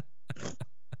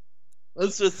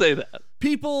 Let's just say that.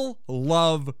 People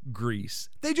love Grease.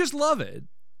 They just love it.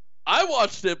 I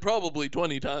watched it probably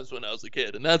 20 times when I was a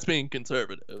kid, and that's being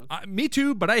conservative. Me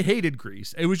too, but I hated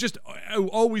Grease. It was just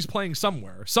always playing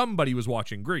somewhere. Somebody was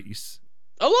watching Grease.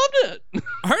 I loved it.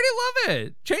 I already love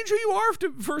it. Change who you are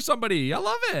for somebody. I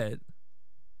love it.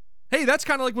 Hey, that's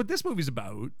kind of like what this movie's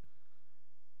about.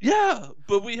 Yeah,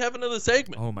 but we have another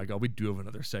segment. Oh my God, we do have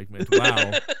another segment.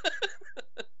 Wow.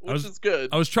 Which is good.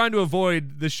 I was trying to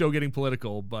avoid this show getting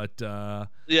political, but...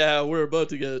 yeah, we're about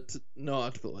to get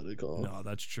not political. No,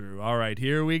 that's true. All right,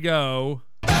 here we go.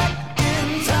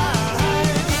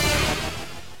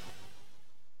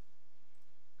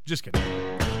 Just kidding.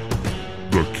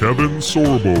 The Kevin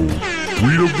Sorbo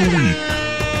Tweet of the Week.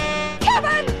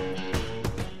 Kevin!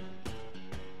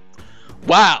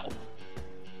 Wow.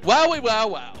 Wowie,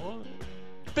 wow.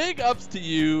 Big ups to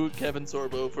you, Kevin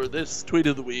Sorbo, for this tweet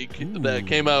of the week that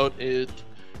came out at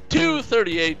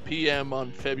 2:38 p.m.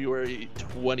 on February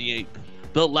 28th,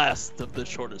 the last of the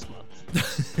shortest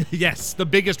month. Yes, the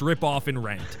biggest ripoff in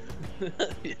Rent.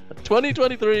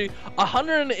 2023,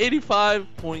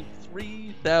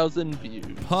 185.3 thousand views.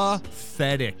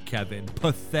 Pathetic, Kevin.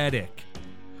 Pathetic.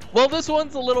 Well, this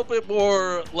one's a little bit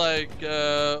more like,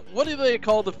 what do they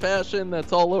call the fashion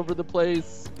that's all over the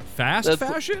place? Fast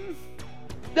fashion?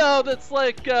 No, that's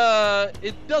like,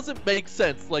 it doesn't make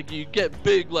sense. Like, you get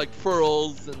big, like,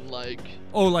 furls and, like...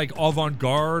 Oh, like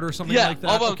avant-garde or something like that?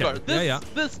 Yeah, avant-garde. Okay.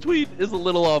 This tweet is a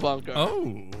little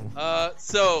avant-garde. Oh.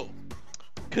 So,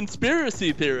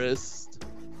 conspiracy theorist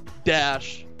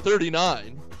dash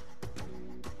 39,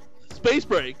 space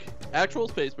break, actual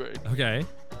space break. Okay.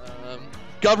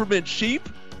 Government sheep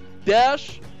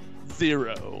dash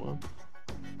 0.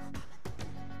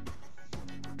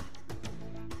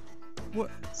 What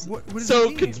does so it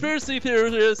mean? Conspiracy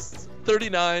theorist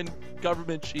 39,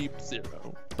 government sheep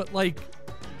 0. But like,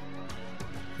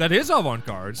 that is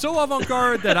avant-garde. So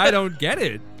avant-garde that I don't get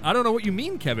it. I don't know what you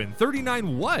mean, Kevin.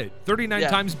 39 what? 39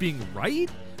 times being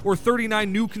right? Or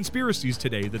 39 new conspiracies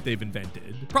today that they've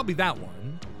invented? Probably that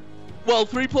one. Well,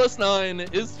 3 plus 9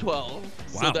 is 12.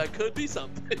 Wow. So that could be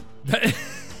something.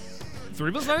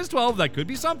 3 plus 9 is 12. That could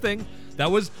be something. That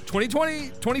was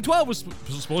 2012 was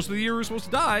supposed to be the year we were supposed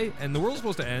to die, and the world was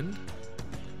supposed to end.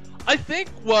 I think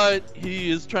what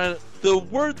he is trying to... The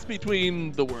words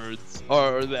between the words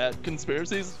are that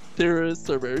conspiracy theorists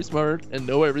are very smart and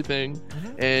know everything,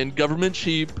 and government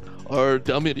sheep are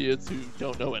dumb idiots who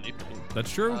don't know anything.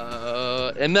 That's true.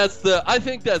 And I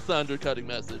think that's the undercutting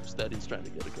message that he's trying to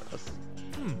get across.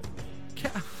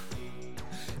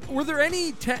 Were there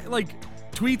any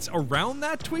tweets around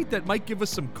that tweet that might give us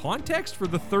some context for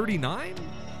the 39?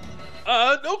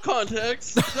 No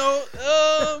context. No.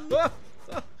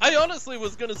 I honestly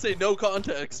was gonna say no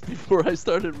context before I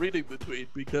started reading the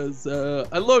tweet because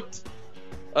I looked,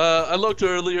 I looked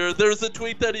earlier. There's a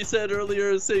tweet that he said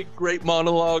earlier saying great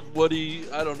monologue, Woody.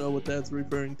 I don't know what that's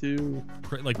referring to.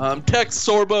 Like, text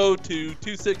Sorbo to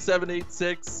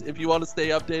 26786 if you want to stay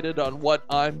updated on what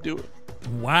I'm doing.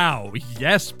 Wow.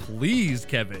 Yes, please,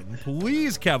 Kevin.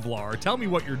 Please, Kevlar. Tell me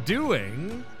what you're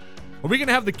doing. Are we going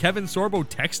to have the Kevin Sorbo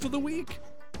text of the week?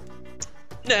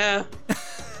 Nah.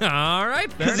 All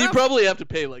right. Because you probably have to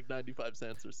pay like 95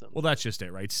 cents or something. Well, that's just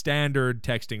it, right? Standard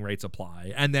texting rates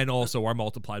apply, and then also are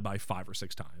multiplied by 5 or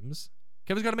 6 times.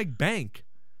 Kevin's got to make bank.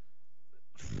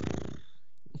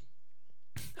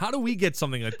 How do we get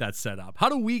something like that set up? How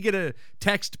do we get a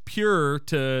text Pure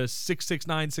to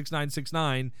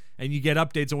 669-6969 and you get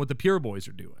updates on what the Pure Boys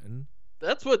are doing?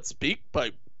 That's what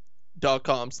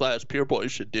speakpipe.com/PureBoys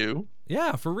should do.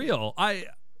 Yeah, for real. I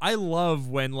love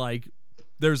when, like,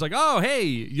 there's like, oh, hey,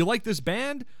 you like this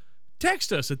band?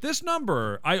 Text us at this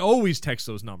number. I always text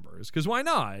those numbers, because why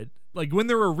not? Like, when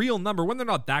they're a real number, when they're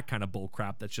not that kind of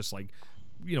bullcrap that's just like,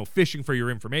 you know, fishing for your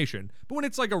information. But when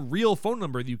it's like a real phone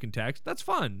number that you can text, that's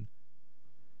fun.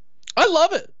 I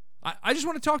love it. I just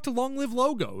want to talk to Long Live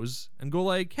Logos and go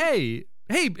like, hey,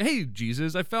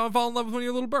 Jesus, I fell in love with one of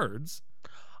your little birds.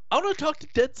 I want to talk to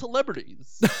dead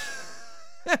celebrities.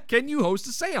 Can you host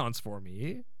a seance for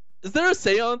me? Is there a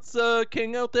seance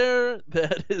king out there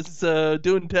that is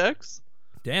doing texts?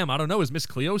 Damn, I don't know. Is Miss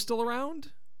Cleo still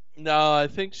around? No, I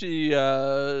think she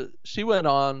went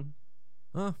on.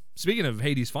 Speaking of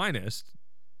Haiti's finest,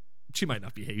 she might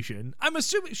not be Haitian. I'm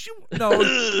assuming she... No.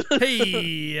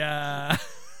 Hey,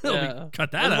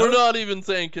 cut that out. We're not even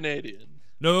saying Canadian.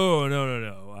 No.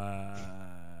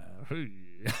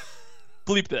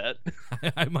 Bleep that.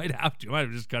 I might have to. I might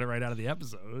have just cut it right out of the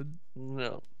episode.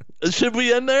 No. Should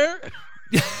we end there?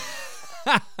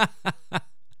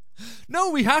 No,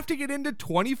 we have to get into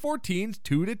 2014's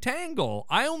To Tangle.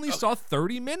 I only saw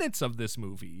 30 minutes of this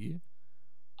movie.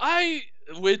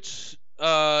 Which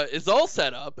is all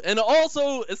set up and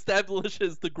also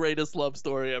establishes the greatest love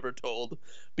story ever told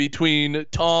between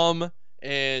Tom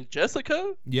and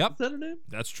Jessica. Yep. Is that her name?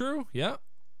 That's true. Yeah.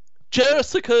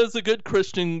 Jessica is a good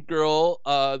Christian girl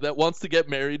that wants to get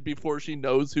married before she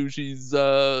knows who she's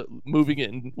moving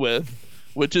in with,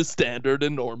 which is standard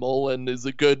and normal and is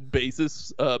a good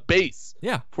base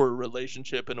for a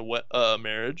relationship and a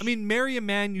marriage. I mean, marry a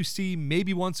man you see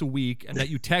maybe once a week and that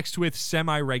you text with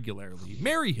semi-regularly.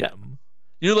 Marry him.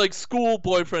 Yeah. You're like school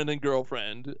boyfriend and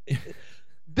girlfriend.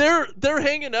 They're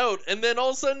hanging out, and then all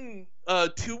of a sudden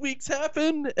 2 weeks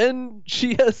happen, and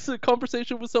she has a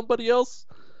conversation with somebody else.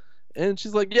 And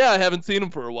she's like, yeah, I haven't seen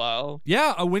him for a while.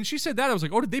 Yeah, when she said that, I was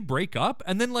like, oh, did they break up?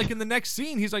 And then, like, in the next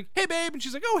scene, he's like, hey, babe. And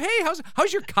she's like, oh, hey,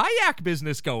 how's your kayak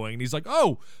business going? And he's like,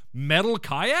 oh, metal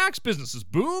kayaks? Business is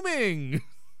booming.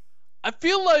 I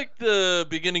feel like the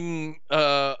beginning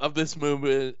of this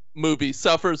movie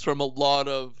suffers from a lot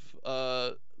of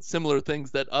similar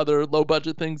things that other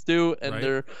low-budget things do. And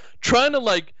they're trying to,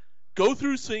 like, go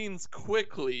through scenes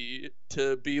quickly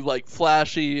to be, like,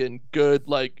 flashy and good,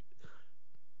 like,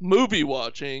 movie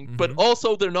watching, but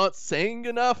also they're not saying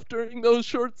enough during those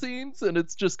short scenes, and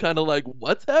it's just kind of like,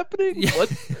 what's happening? Yeah.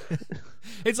 What?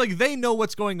 It's like they know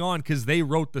what's going on because they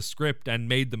wrote the script and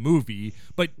made the movie,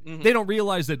 but they don't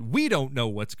realize that we don't know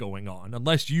what's going on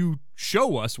unless you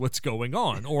show us what's going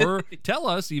on or tell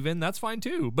us even. That's fine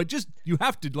too, but just you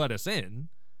have to let us in.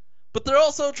 But they're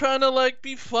also trying to, like,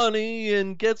 be funny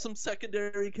and get some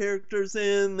secondary characters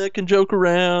in that can joke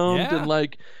around. Yeah. And,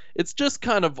 like, it's just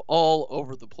kind of all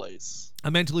over the place.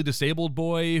 A mentally disabled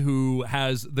boy who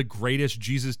has the greatest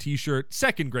Jesus t-shirt,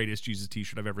 second greatest Jesus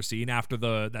t-shirt I've ever seen after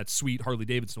that sweet Harley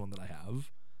Davidson one that I have.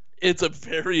 It's a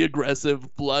very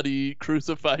aggressive, bloody,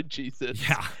 crucified Jesus.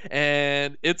 Yeah.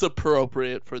 And it's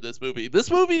appropriate for this movie.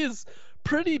 This movie is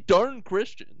pretty darn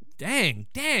Christian. Dang.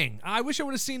 I wish I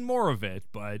would have seen more of it,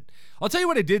 but I'll tell you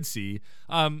what I did see.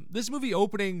 This movie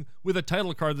opening with a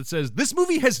title card that says, this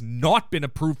movie has not been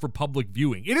approved for public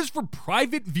viewing. It is for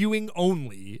private viewing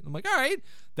only. I'm like, all right,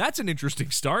 that's an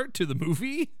interesting start to the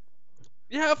movie.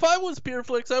 Yeah, if I was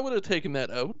Peerflix, I would have taken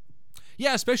that out.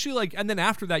 Yeah, especially like, and then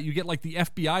after that, you get like the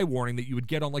FBI warning that you would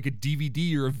get on like a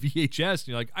DVD or a VHS. And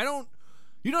you're like,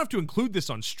 you don't have to include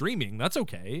this on streaming. That's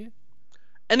okay.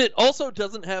 And it also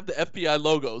doesn't have the FBI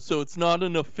logo, so it's not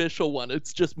an official one.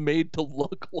 It's just made to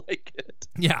look like it.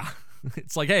 Yeah.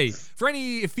 It's like, hey, for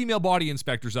any female body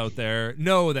inspectors out there,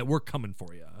 know that we're coming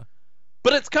for you.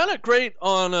 But it's kind of great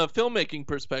on a filmmaking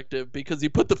perspective because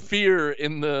you put the fear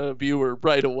in the viewer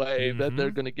right away that they're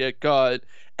going to get got.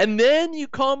 And then you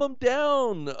calm them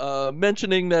down,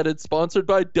 mentioning that it's sponsored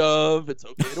by Dove. It's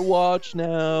okay to watch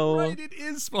now. Right, it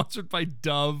is sponsored by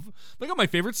Dove. Look at my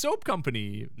favorite soap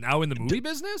company. Now in the movie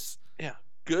business? Yeah.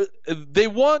 good. They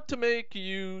want to make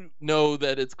you know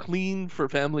that it's clean for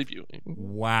family viewing.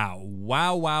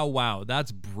 Wow.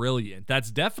 That's brilliant.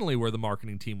 That's definitely where the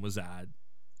marketing team was at.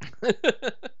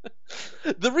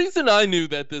 The reason I knew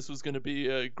that this was going to be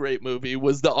a great movie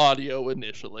was the audio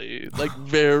initially. Like,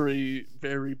 very,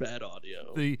 very bad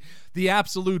audio. The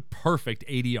absolute perfect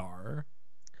ADR.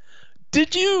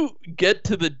 Did you get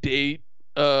to the date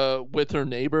with her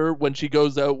neighbor when she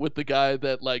goes out with the guy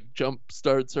that like jump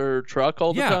starts her truck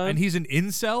all the time? Yeah, and he's an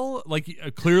incel.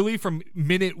 Like clearly from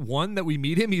minute one that we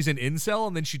meet him, he's an incel,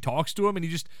 and then she talks to him and he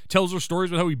just tells her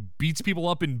stories about how he beats people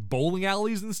up in bowling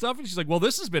alleys and stuff, and she's like, well,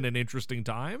 this has been an interesting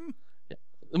time.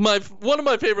 One of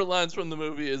my favorite lines from the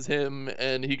movie is him,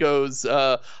 and he goes,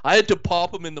 I had to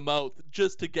pop him in the mouth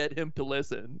just to get him to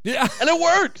listen. Yeah. And it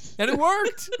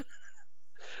worked!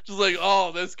 Just like,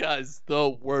 oh, this guy's the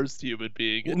worst human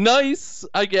being. Nice,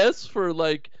 I guess, for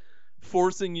like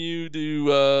forcing you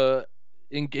to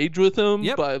engage with him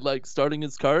by like starting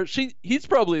his car. He's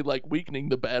probably like weakening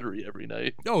the battery every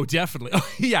night. Oh, definitely.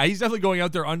 Yeah, he's definitely going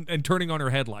out there and turning on her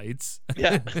headlights.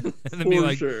 Yeah, and then for be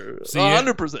like, sure,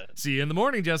 100%. See you in the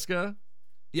morning, Jessica.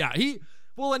 Yeah,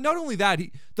 Well, and not only that,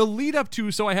 the lead up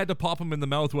to so I had to pop him in the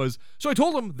mouth was, so I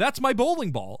told him that's my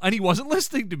bowling ball, and he wasn't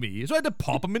listening to me, so I had to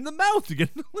pop him in the mouth to get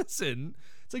him to listen.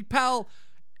 It's like, pal,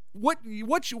 what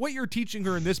you're teaching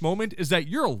her in this moment is that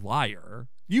you're a liar.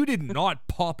 You did not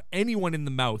pop anyone in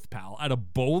the mouth, pal, at a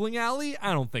bowling alley?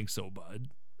 I don't think so, bud.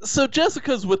 So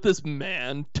Jessica's with this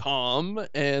man, Tom,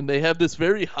 and they have this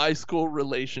very high school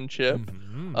relationship.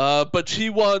 Mm-hmm.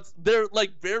 But they're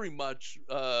like very much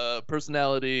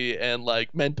personality and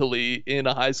like mentally in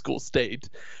a high school state.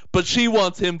 But she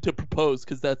wants him to propose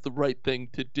because that's the right thing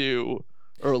to do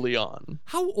early on.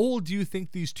 How old do you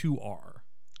think these two are?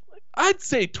 I'd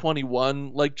say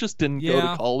 21, like just didn't go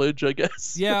to college, I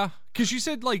guess. Yeah, because you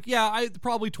said like,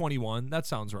 probably 21. That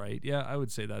sounds right. Yeah, I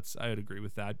would say I would agree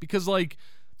with that because like,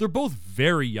 they're both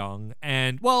very young,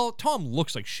 and well, Tom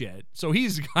looks like shit, so he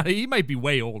might be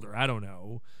way older. I don't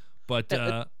know, but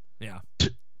yeah.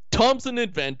 Tom's an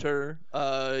inventor.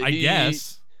 I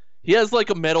guess he has like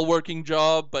a metalworking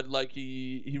job, but like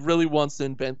he really wants to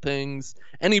invent things,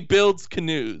 and he builds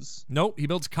canoes. Nope, he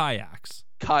builds kayaks.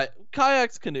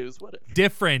 Kayaks, canoes, whatever.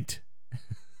 Different.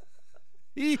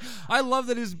 I love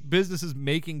that his business is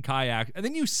making kayaks, and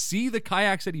then you see the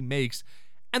kayaks that he makes.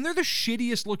 And they're the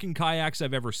shittiest looking kayaks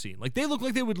I've ever seen. Like, they look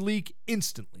like they would leak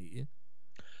instantly.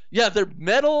 Yeah, they're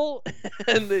metal,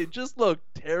 and they just look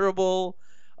terrible.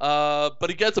 But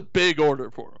he gets a big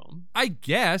order for them. I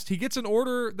guess. He gets an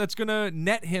order that's going to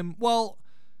net him, well,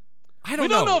 I don't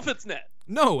know. We don't know if it's net.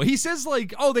 No, he says,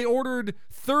 like, oh, they ordered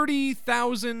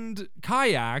 30,000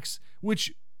 kayaks,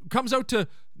 which comes out to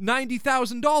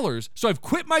 $90,000. So I've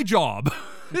quit my job.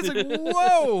 It's like,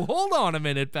 whoa, hold on a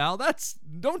minute, pal.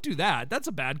 Don't do that. That's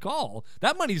a bad call.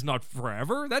 That money's not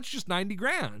forever. That's just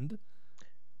 $90,000.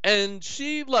 And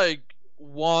she like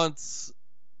wants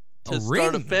to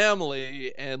start a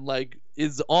family and like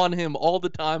is on him all the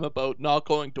time about not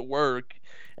going to work.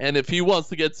 And if he wants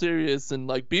to get serious and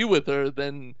like be with her,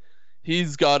 then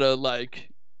he's gotta like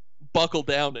buckle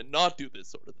down and not do this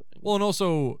sort of thing. Well, and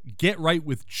also get right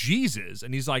with Jesus.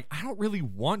 And he's like, I don't really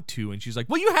want to. And she's like,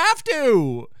 well, you have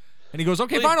to. And he goes,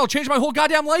 okay, fine, I'll change my whole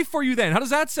goddamn life for you then. How does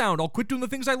that sound? I'll quit doing the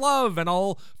things I love and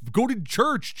I'll go to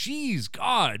church. Jeez,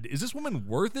 God, is this woman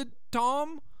worth it,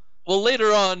 Tom? Well,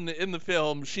 later on in the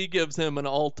film, she gives him an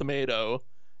ultimatum.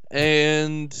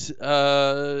 And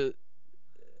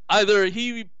either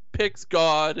he picks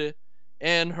God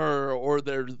and her or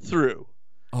they're through.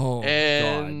 Oh,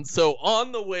 and God. So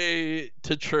on the way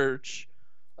to church,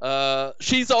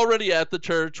 she's already at the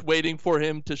church waiting for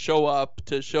him to show up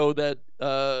to show that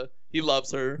he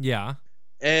loves her. Yeah.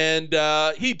 And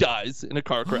he dies in a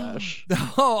car crash.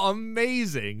 Oh,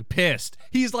 amazing. Pissed.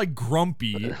 He's like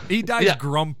grumpy. He dies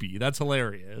grumpy. That's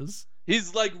hilarious.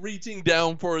 He's like reaching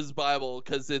down for his Bible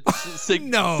because it's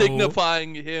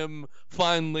signifying him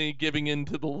finally giving in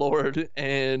to the Lord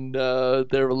and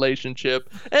their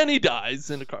relationship. And he dies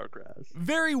in a car crash.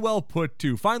 Very well put,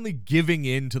 too. Finally giving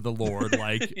in to the Lord.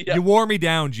 Like, you wore me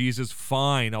down, Jesus.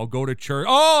 Fine, I'll go to church.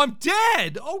 Oh, I'm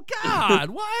dead. Oh, God.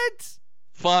 What?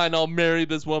 Fine, I'll marry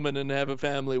this woman and have a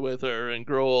family with her and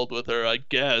grow old with her, I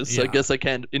guess. Yeah. I guess I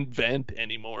can't invent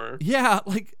anymore. Yeah,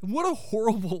 like, what a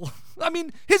horrible... I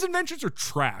mean, his inventions are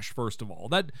trash, first of all.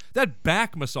 That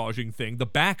back massaging thing, the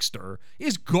Baxter,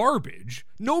 is garbage.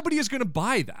 Nobody is going to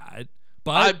buy that.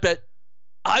 But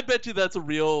I bet you that's a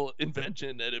real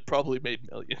invention and it probably made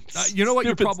millions. You know what?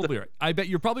 You're probably right. I bet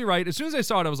you're probably right. As soon as I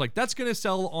saw it, I was like, that's going to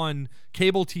sell on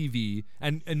cable TV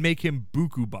and make him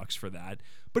buku bucks for that.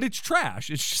 but it's trash.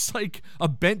 It's just like a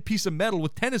bent piece of metal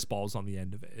with tennis balls on the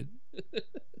end of it.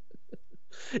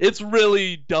 It's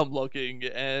really dumb looking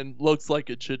and looks like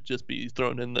it should just be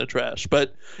thrown in the trash,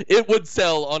 but it would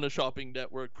sell on a shopping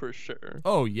network for sure.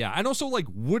 Oh yeah, and also like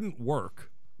wouldn't work.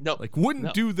 No, like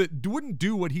wouldn't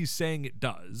do what he's saying it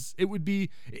does.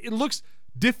 It looks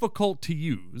difficult to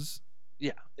use.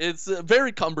 Yeah, it's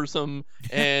very cumbersome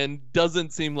and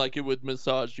doesn't seem like it would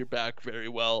massage your back very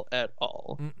well at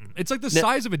all. It's like the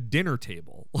size of a dinner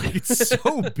table. Like it's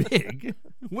so big.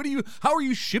 How are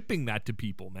you shipping that to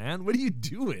people, man? What are you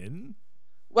doing?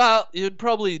 Well, you'd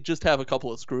probably just have a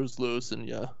couple of screws loose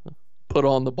and put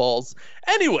on the balls.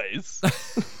 Anyways.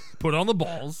 Put on the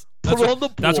balls. That's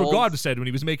what God said when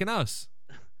he was making us.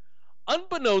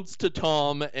 Unbeknownst to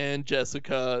Tom and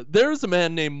Jessica, there's a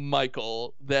man named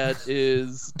Michael that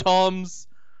is Tom's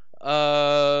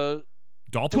doppelganger?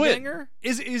 Twin.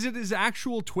 Is it his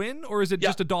actual twin, or is it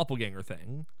just a doppelganger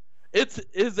thing? It's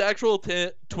his actual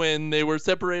twin. They were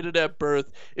separated at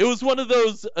birth. It was one of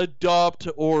those adopt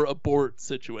or abort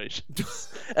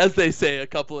situations, as they say a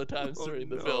couple of times during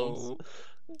the films.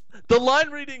 The line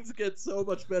readings get so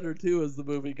much better too as the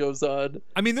movie goes on.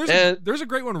 I mean, there's a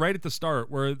great one right at the start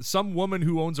where some woman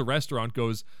who owns a restaurant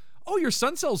goes, "Oh, your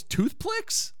son sells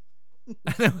toothpicks?"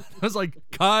 And I was like,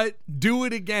 "Cut, do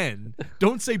it again.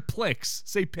 Don't say plicks,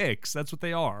 say picks. That's what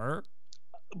they are."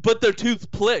 But they're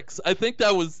toothpicks. I think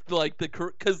that was like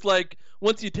because like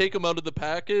once you take them out of the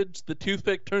package, the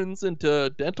toothpick turns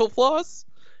into dental floss.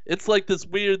 It's like this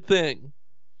weird thing.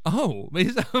 Oh,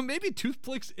 maybe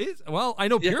toothpicks is... Well, I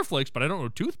know Pureflix, but I don't know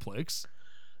toothpicks.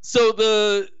 So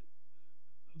the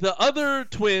other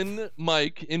twin,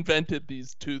 Mike, invented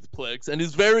these toothpicks and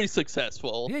is very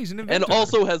successful. Yeah, he's an inventor. And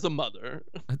also has a mother.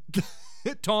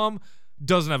 Tom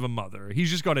doesn't have a mother.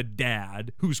 He's just got a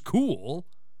dad who's cool.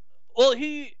 Well,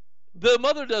 the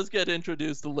mother does get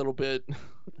introduced a little bit,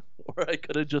 or I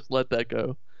could have just let that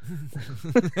go.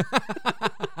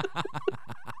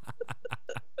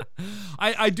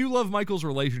 I do love Michael's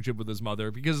relationship with his mother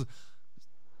because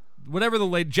whenever the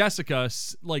late Jessica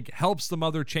like helps the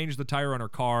mother change the tire on her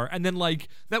car, and then like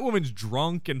that woman's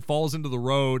drunk and falls into the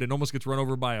road and almost gets run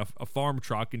over by a farm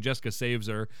truck, and Jessica saves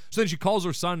her. So then she calls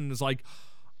her son and is like,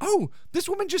 "Oh,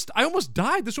 I almost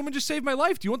died. This woman just saved my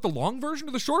life. Do you want the long version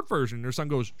or the short version?" And her son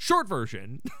goes, "Short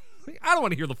version." I don't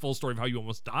want to hear the full story of how you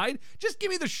almost died. Just give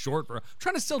me the short version. I'm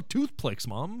trying to sell toothpicks,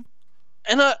 Mom.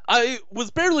 And I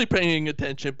was barely paying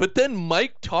attention, but then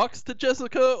Mike talks to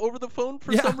Jessica over the phone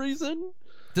for some reason.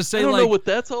 To say, I don't know what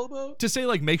that's all about. To say,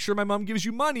 like, make sure my mom gives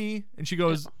you money. And she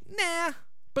goes, "Nah,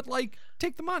 but, like,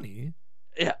 take the money."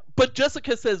 Yeah, but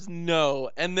Jessica says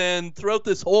no. And then throughout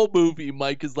this whole movie,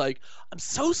 Mike is like, "I'm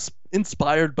so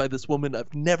inspired by this woman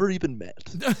I've never even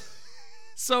met."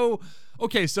 So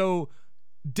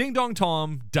Ding Dong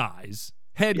Tom dies.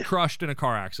 Head crushed in a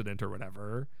car accident or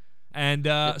whatever. And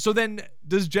so then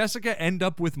does Jessica end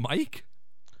up with Mike?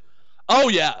 Oh,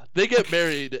 yeah. They get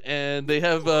married and they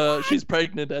have she's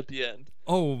pregnant at the end.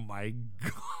 Oh, my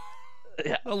God.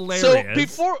 Yeah.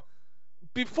 Hilarious. So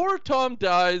before Tom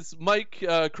dies, Mike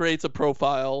creates a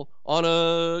profile on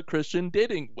a Christian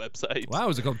dating website. Wow,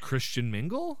 is it called Christian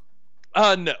Mingle?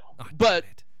 No. But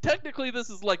technically this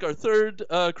is like our third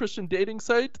Christian dating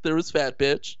site. There was Fat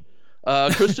Bitch,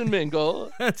 Christian Mingle.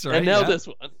 That's right. And now this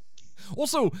one.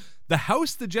 Also, the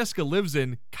house that Jessica lives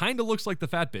in kind of looks like the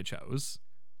Fat Bitch house.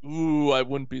 Ooh, I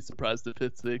wouldn't be surprised if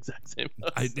it's the exact same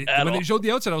house. When they showed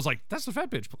the outside, I was like, "That's the Fat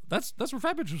Bitch. That's where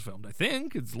Fat Bitch was filmed. I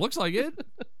think it looks like it."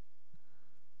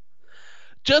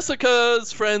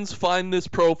 Jessica's friends find this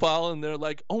profile and they're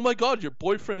like, "Oh my God, your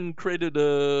boyfriend created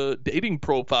a dating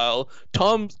profile."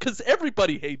 Because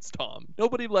everybody hates Tom.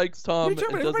 Nobody likes Tom.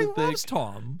 Everybody loves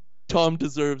Tom. Tom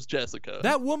deserves Jessica.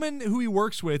 That woman who he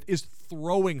works with is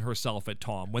throwing herself at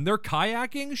Tom. When they're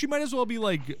kayaking, she might as well be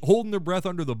like holding their breath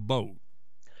under the boat.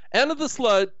 Anna the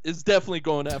Slut is definitely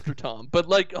going after Tom. But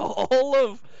like all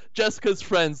of Jessica's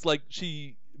friends, like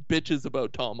she bitches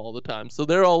about Tom all the time. So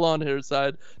they're all on her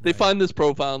side. They find this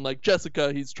profile and like,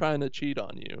 "Jessica, he's trying to cheat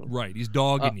on you." Right, he's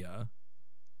dogging you.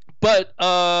 But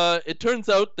it turns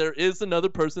out there is another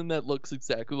person that looks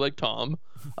exactly like Tom.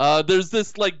 There's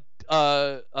this like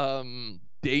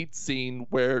date scene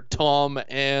where Tom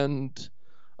and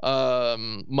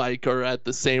Mike are at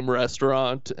the same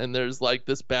restaurant, and there's like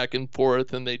this back and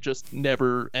forth, and they just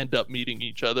never end up meeting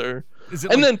each other.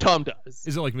 Then Tom dies.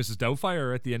 Is it like Mrs.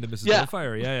 Doubtfire at the end of Mrs.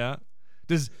 Doubtfire? Yeah.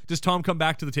 Does Tom come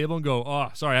back to the table and go, "Oh,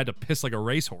 sorry, I had to piss like a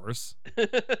racehorse"?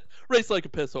 Race like a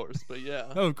piss horse, but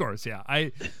yeah. Oh, of course, yeah.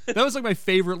 That was like my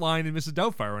favorite line in Mrs.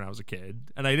 Doubtfire when I was a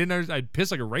kid, and I'd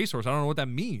piss like a racehorse. I don't know what that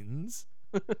means.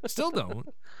 Still don't.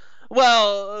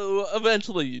 Well,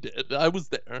 eventually you did. I was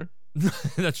there.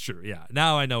 That's true. Yeah.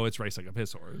 Now I know it's Race Like a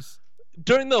Piss Horse.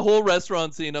 During the whole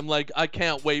restaurant scene, I'm like, I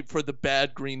can't wait for the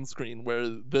bad green screen where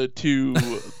the two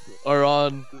are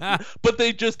on, but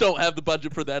they just don't have the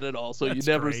budget for that at all, so you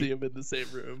never see them in the same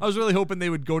room. I was really hoping they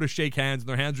would go to shake hands and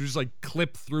their hands would just like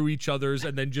clip through each other's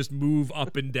and then just move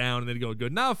up and down and then go,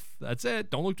 good enough. That's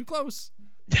it. Don't look too close.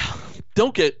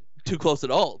 Don't get too close at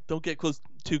all. Don't get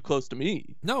too close to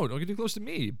me. No, don't get too close to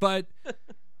me. But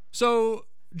so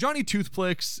Johnny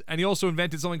Toothplicks, and he also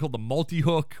invented something called the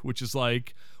multi-hook, which is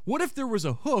like, what if there was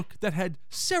a hook that had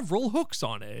several hooks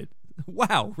on it?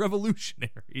 Wow,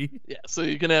 revolutionary. Yeah, so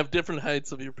you can have different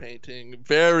heights of your painting.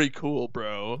 Very cool,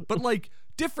 bro. But like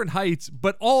different heights,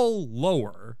 but all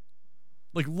lower.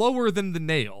 Like lower than the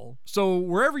nail. So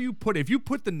wherever you put it, if you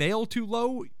put the nail too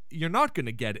low, you're not going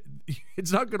to get it.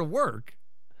 It's not going to work.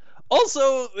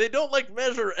 Also, they don't like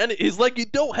measure any. He's like, you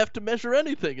don't have to measure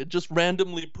anything. It just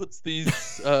randomly puts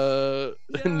these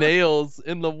nails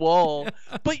in the wall.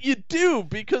 Yeah. But you do,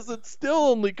 because it still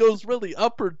only goes really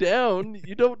up or down.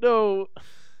 You don't know.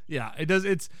 Yeah, it does.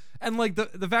 And like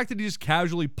the fact that he just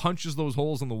casually punches those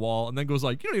holes in the wall and then goes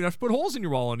like, you don't even have to put holes in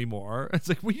your wall anymore. It's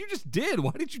like, well, you just did.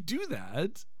 Why did you do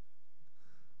that?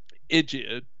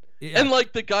 Idiot. Yeah. And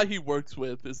like the guy he works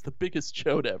with is the biggest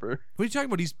chode ever. What are you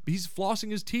talking about? He's flossing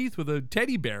his teeth with a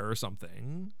teddy bear or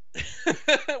something.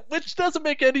 Which doesn't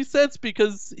make any sense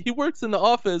because he works in the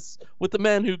office with the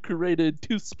man who created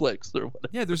Toothplicks or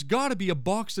whatever. Yeah, there's got to be a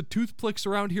box of Toothplicks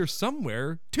around here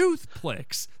somewhere.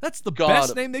 Toothplicks. That's the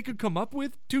best name they could come up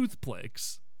with.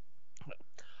 Toothplicks.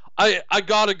 I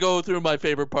gotta go through my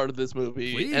favorite part of this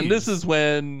movie. Please. And this is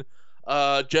when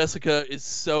Jessica is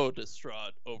so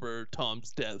distraught over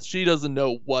Tom's death. She doesn't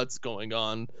know what's going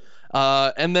on.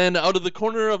 And then out of the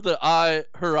corner of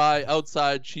her eye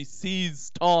outside, she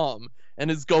sees Tom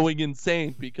and is going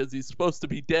insane because he's supposed to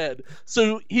be dead.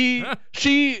 So she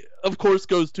of course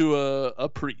goes to a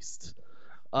priest.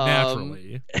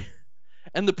 Naturally.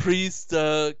 And the priest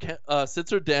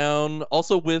sits her down,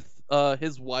 also with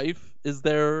his wife is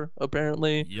there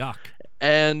apparently. Yuck.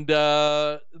 And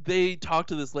they talk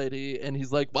to this lady, and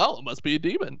he's like, well, it must be a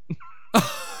demon.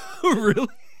 Really?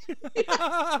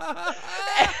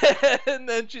 And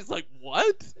then she's like,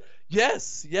 what?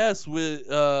 Yes,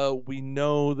 we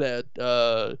know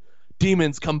that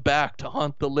demons come back to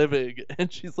haunt the living.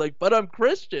 And she's like, but I'm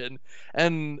Christian.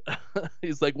 And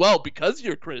he's like, well, because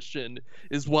you're Christian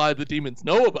is why the demons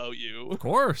know about you. Of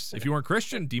course. If you weren't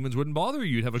Christian, demons wouldn't bother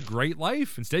you. You'd have a great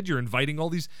life. Instead, you're inviting all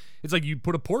these. It's like you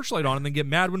put a porch light on and then get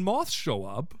mad when moths show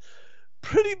up.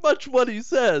 Pretty much what he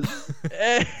says.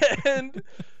 And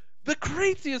the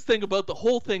craziest thing about the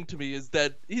whole thing to me is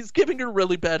that he's giving her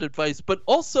really bad advice, but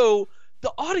also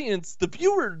the audience, the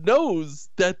viewer knows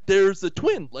that there's a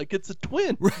twin. Like, it's a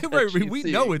twin. Right. We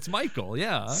know it's Michael,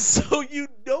 yeah. So you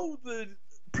know the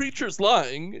preacher's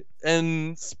lying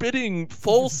and spitting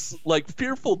false, like,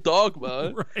 fearful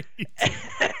dogma. Right.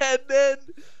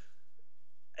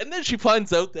 And then she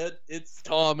finds out that it's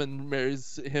Tom and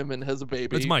marries him and has a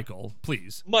baby. It's Michael,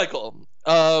 please. Michael.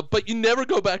 But you never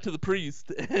go back to the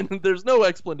priest, and there's no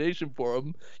explanation for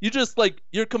him. You just, like,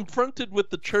 you're confronted with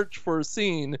the church for a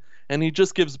scene, and he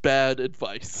just gives bad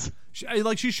advice.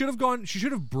 She should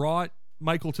have brought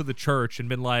Michael to the church and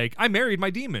been like, I married my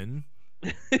demon.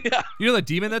 Yeah. You know that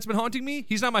demon that's been haunting me?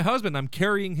 He's not my husband. I'm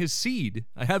carrying his seed.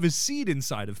 I have his seed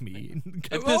inside of me.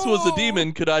 If this was a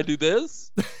demon, could I do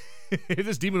this? If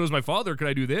this demon was my father, could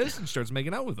I do this? And starts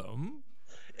making out with him.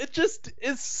 It just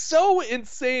is so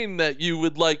insane that you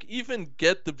would, like, even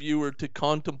get the viewer to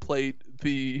contemplate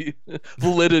the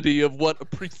validity of what a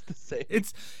priest is saying.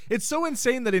 It's so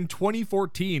insane that in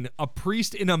 2014, a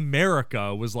priest in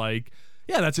America was like,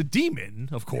 yeah, that's a demon,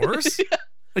 of course. Yeah.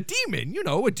 A demon,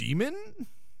 a demon.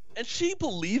 And she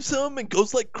believes him and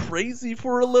goes, like, crazy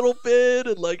for a little bit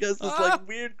and, like, has this, like,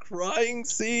 weird crying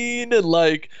scene and,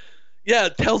 like, yeah,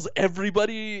 tells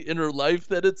everybody in her life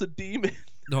that it's a demon.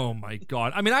 Oh my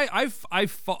god! I mean,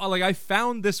 I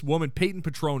found this woman, Peyton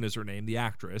Patron is her name, the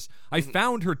actress. I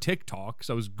found her TikTok,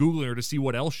 so I was googling her to see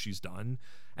what else she's done,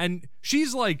 and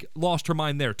she's like lost her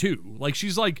mind there too. Like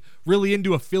she's like really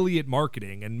into affiliate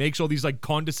marketing and makes all these like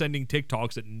condescending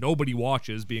TikToks that nobody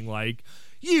watches, being like,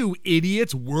 "You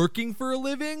idiots working for a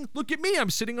living? Look at me!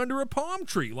 I'm sitting under a palm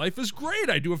tree. Life is great.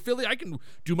 I do affiliate. I can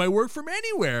do my work from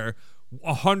anywhere."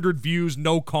 100 views,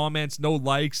 no comments, no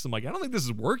likes. I'm like, I don't think this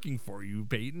is working for you,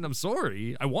 Peyton. I'm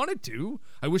sorry. I wanted to.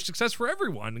 I wish success for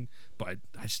everyone, but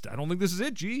I don't think this is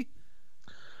it, G.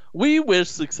 We wish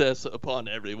success upon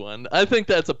everyone. I think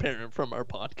that's apparent from our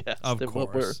podcast. Of and course.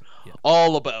 what we're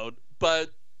all about. But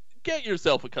get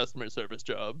yourself a customer service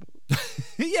job.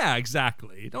 Yeah,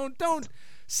 exactly. Don't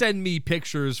send me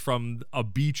pictures from a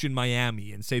beach in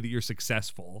Miami and say that you're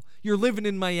successful. You're living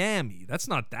in Miami. That's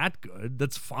not that good.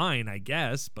 That's fine, I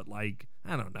guess, but like,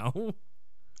 I don't know.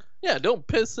 Yeah, don't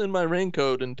piss in my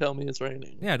raincoat and tell me it's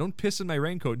raining. Yeah, don't piss in my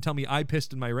raincoat and tell me I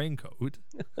pissed in my raincoat.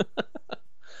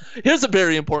 Here's a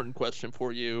very important question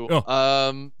for you.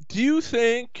 Oh. Do you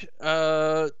think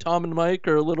Tom and Mike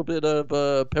are a little bit of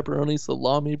pepperoni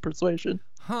salami persuasion?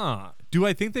 Huh. Do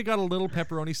I think they got a little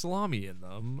pepperoni salami in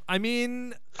them? I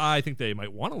mean, I think they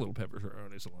might want a little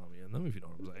pepperoni salami in them, if you know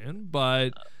what I'm saying.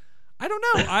 But I don't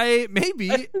know.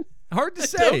 Maybe. Hard to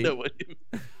say. I don't know what you...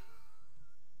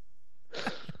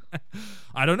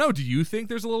 I don't know. Do you think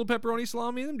there's a little pepperoni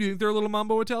salami in them? Do you think they're a little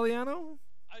Mambo Italiano?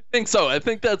 I think so. I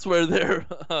think that's where their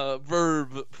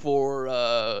verb for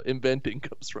inventing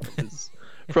comes from, is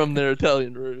from their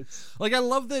Italian roots. Like, I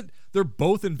love that they're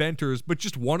both inventors, but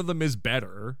just one of them is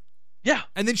better. Yeah.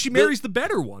 And then she marries the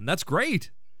better one. That's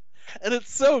great. And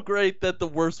it's so great that the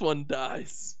worst one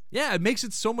dies. Yeah, it makes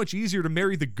it so much easier to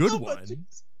marry the good one.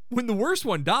 When the worst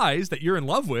one dies that you're in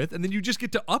love with, and then you just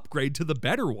get to upgrade to the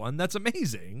better one, that's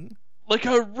amazing. Like,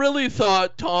 I really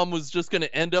thought Tom was just going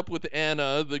to end up with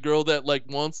Anna, the girl that, like,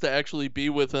 wants to actually be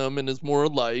with him and is more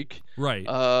alike. Right.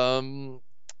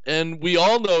 And we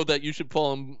all know that you should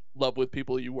fall in love with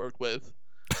people you work with.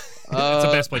 It's the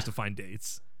best place to find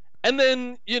dates. And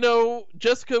then,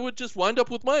 Jessica would just wind up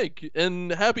with Mike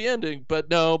and happy ending. But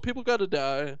no, people got to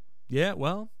die. Yeah,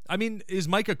 well, I mean, is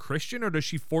Mike a Christian, or does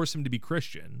she force him to be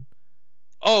Christian?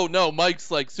 Oh, no, Mike's,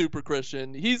 like, super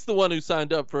Christian. He's the one who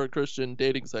signed up for a Christian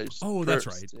dating site. Oh, that's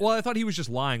right. Yeah. Well, I thought he was just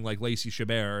lying like Lacey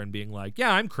Chabert and being like,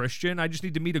 yeah, I'm Christian. I just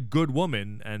need to meet a good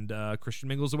woman, and Christian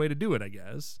Mingle's the way to do it, I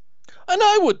guess. And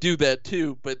I would do that,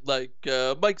 too, but, like,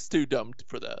 Mike's too dumb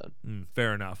for that.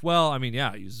 Fair enough. Well, I mean,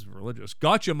 yeah, he's religious.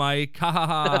 Gotcha, Mike. Ha, ha,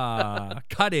 ha.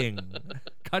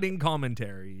 Cutting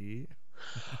commentary.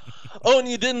 Oh, and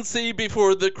you didn't see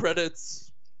before the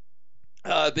credits,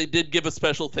 they did give a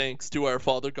special thanks to our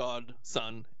Father, God,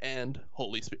 Son, and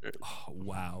Holy Spirit.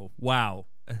 Oh, wow.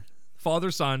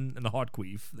 Father, Son, and the hot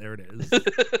queef. There it is.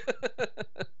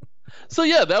 So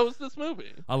yeah, that was this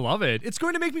movie. I love it. It's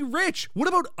going to make me rich. What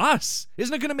about us?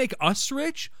 Isn't it going to make us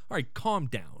rich? All right, calm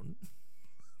down.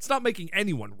 It's not making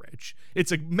anyone rich.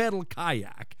 It's a metal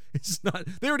kayak. It's not.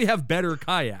 They already have better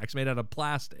kayaks made out of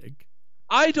plastic.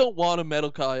 I don't want a metal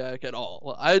kayak at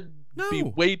all. I'd be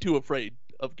way too afraid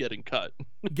of getting cut.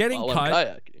 Getting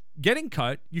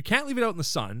cut, you can't leave it out in the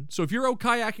sun. So if you're out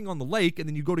kayaking on the lake and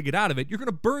then you go to get out of it, you're going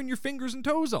to burn your fingers and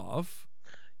toes off.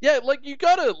 Yeah, like, you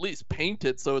gotta at least paint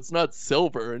it so it's not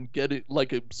silver and get it,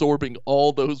 like, absorbing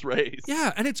all those rays.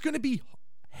 Yeah, and it's going to be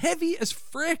heavy as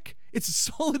frick. It's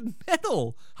solid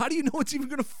metal. How do you know it's even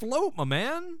going to float, my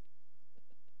man?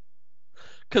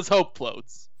 Because hope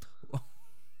floats.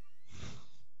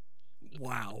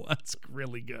 Wow, that's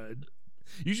really good.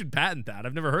 You should patent that.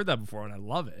 I've never heard that before, and I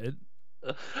love it.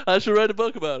 I should write a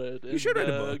book about it. You should write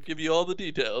a book. Give you all the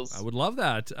details. I would love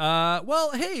that. Well,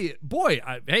 hey, boy,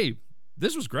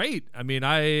 this was great. I mean,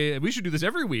 we should do this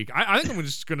every week. I think I'm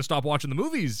just going to stop watching the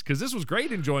movies because this was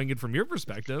great enjoying it from your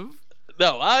perspective.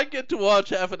 No, I get to watch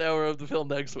half an hour of the film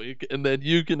next week, and then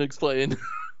you can explain.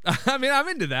 I mean, I'm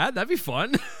into that. That'd be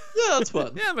fun. Yeah, that's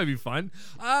fun. Yeah, it might be fun.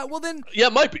 Well, then. Yeah,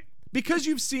 it might be. Because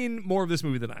you've seen more of this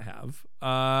movie than I have,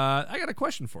 I got a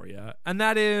question for you. And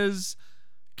that is,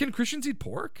 can Christians eat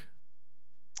pork?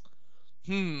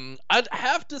 I'd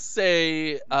have to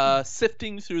say,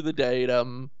 sifting through the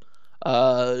datum,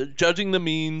 judging the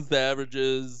means, the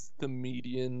averages, the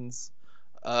medians,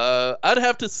 I'd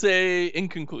have to say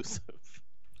inconclusive.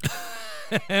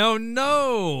 Oh,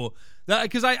 no.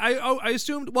 Because I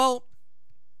assumed, well,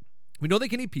 we know they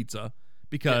can eat pizza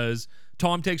because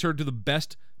Tom takes her to the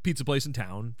best pizza place in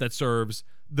town that serves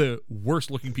the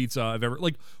worst looking pizza I've ever.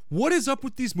 Like, what is up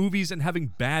with these movies and having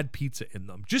bad pizza in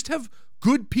them? Just have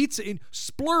good pizza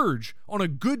splurge on a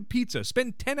good pizza.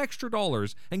 Spend $10 extra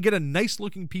and get a nice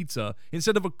looking pizza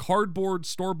instead of a cardboard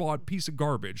store-bought piece of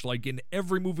garbage like in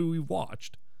every movie we've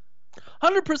watched.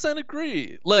 100%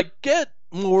 agree. Like, get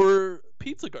more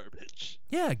pizza garbage.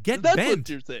 Yeah, get That's bent. What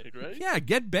you're saying, right? Yeah,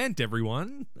 get bent,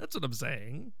 everyone. That's what I'm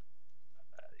saying.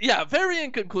 Yeah, very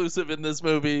inconclusive in this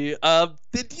movie.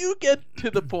 Did you get to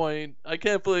the point, I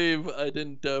can't believe I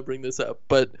didn't bring this up,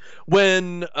 but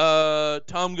when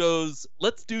Tom goes,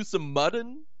 let's do some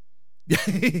mudding?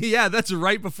 Yeah, that's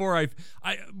right before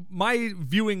my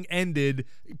viewing ended.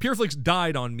 Pureflix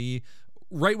died on me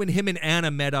right when him and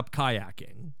Anna met up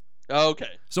kayaking.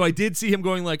 Okay. So I did see him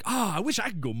going like, I wish I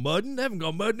could go mudding. I haven't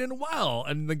gone mudding in a while.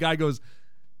 And the guy goes,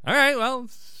 all right, well,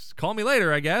 call me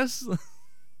later, I guess.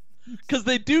 Because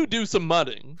they do some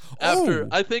mudding after,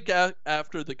 I think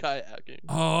after the kayaking.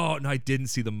 Oh, no, I didn't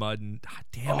see the mud. And,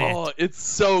 damn it. Oh, it's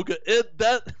so good.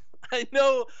 I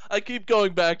know I keep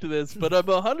going back to this, but I'm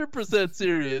 100%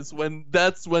 serious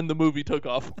that's when the movie took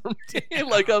off for me.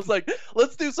 Like, I was like,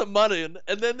 let's do some mudding.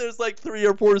 And then there's like 3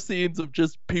 or 4 scenes of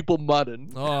just people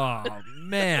mudding. Oh,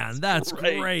 man, that's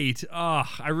great. Oh,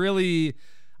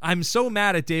 I'm so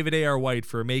mad at David A.R. White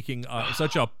for making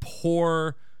such a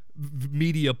poor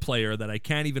media player that I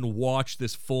can't even watch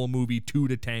this full movie, To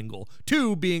Tangle.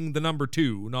 2 being the number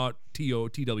 2, not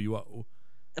TWO.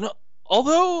 And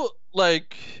although,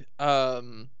 like,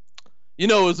 it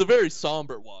was a very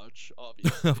somber watch,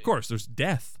 obviously. Of course, there's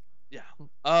death.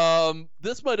 Yeah.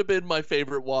 This might have been my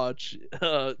favorite watch,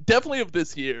 definitely of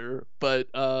this year, but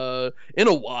in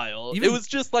a while. It was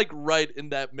just like right in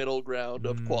that middle ground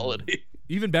of quality.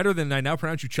 Even better than I Now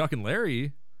Pronounce You Chuck and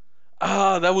Larry.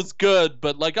 That was good,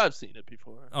 but like I've seen it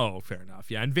before. Oh, fair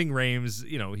enough. Yeah, and Ving Rhames,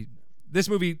 this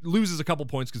movie loses a couple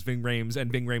points because Ving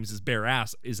Rhames' bare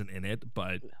ass isn't in it,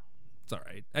 but it's all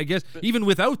right. I guess even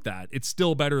without that, it's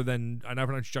still better than I Now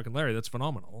Pronounce You Chuck and Larry. That's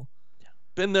phenomenal. Yeah.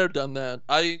 Been there, done that.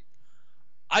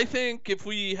 I think if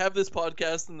we have this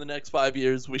podcast in the next 5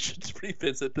 years, we should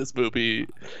revisit this movie.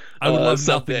 I would love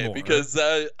someday nothing more. Because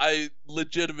I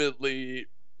legitimately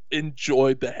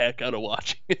enjoyed the heck out of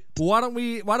watching it. Why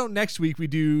don't next week we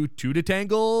do To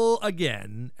Tangle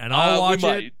again, and I'll watch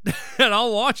it, and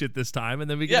I'll watch it this time, and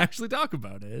then we can actually talk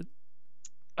about it.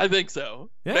 I think so.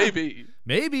 Yeah.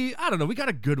 Maybe. I don't know. We got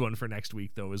a good one for next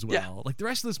week though as well. Yeah. Like the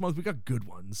rest of this month, we got good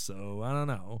ones. So I don't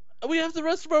know. We have the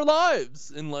rest of our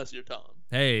lives, unless you're Tom.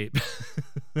 Hey,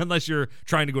 unless you're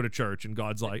trying to go to church, and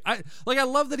God's like, I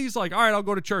love that he's like, all right, I'll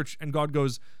go to church, and God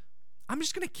goes, I'm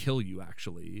just gonna kill you.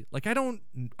 Actually, like I don't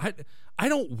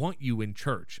want you in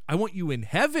church. I want you in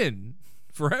heaven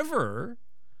forever.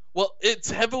 Well, it's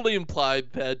heavily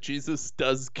implied that Jesus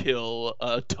does kill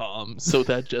Tom so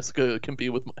that Jessica can be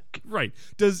with Mike. Right.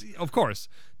 Does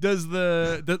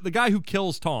the guy who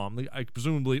kills Tom,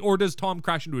 presumably, or does Tom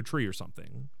crash into a tree or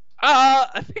something?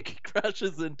 I think he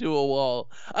crashes into a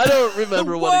wall. I don't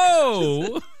remember what he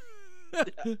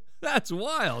crashes into. That's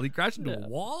wild. He crashed into a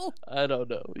wall? I don't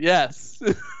know. Yes.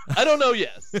 I don't know,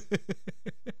 yes.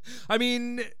 I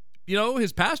mean,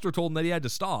 his pastor told him that he had to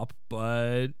stop,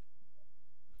 but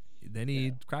then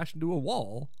he crashed into a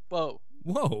wall.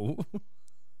 Whoa.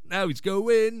 Now he's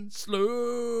going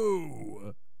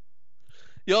slow.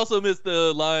 You also missed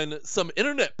the line, some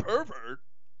internet pervert.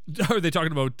 Are they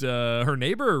talking about her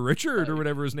neighbor, Richard, or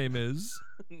whatever his name is?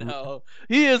 No,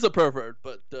 he is a pervert,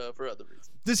 but for other reasons.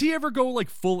 Does he ever go like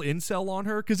full incel on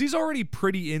her? Because he's already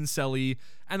pretty incel-y,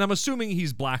 and I'm assuming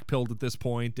he's black-pilled at this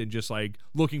point and just like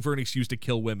looking for an excuse to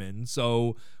kill women.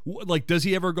 So, like, does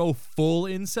he ever go full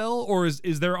incel, or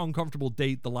is their uncomfortable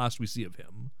date the last we see of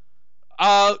him?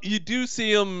 You do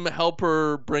see him help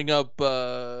her bring up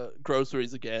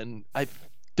groceries again. I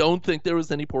don't think there was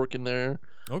any pork in there.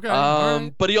 Okay.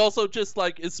 Right. But he also just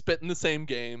like is spitting the same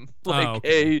game. Like,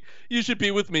 hey, you should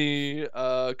be with me,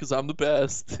 because I'm the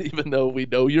best, even though we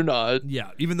know you're not. Yeah,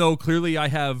 even though clearly I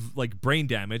have like brain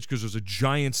damage because there's a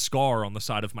giant scar on the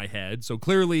side of my head. So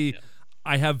clearly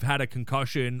I have had a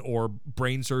concussion or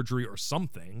brain surgery or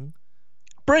something.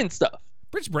 Brain stuff.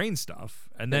 It's brain stuff.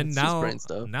 And then now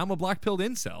I'm a black-pilled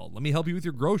incel. Let me help you with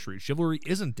your groceries. Chivalry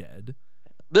isn't dead.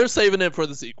 They're saving it for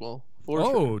the sequel.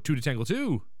 Sure. To Tangle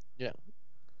 2. Yeah.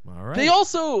 All right. They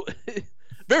also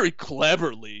very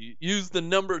cleverly use the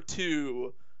number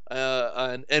 2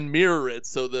 and mirror it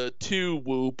so the 2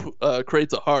 whoop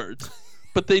creates a heart,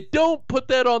 but they don't put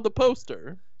that on the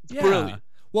poster. It's brilliant.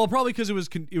 Well, probably because it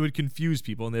would confuse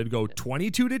people and they'd go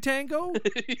 22 to tango.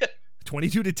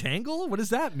 22 to tangle. What does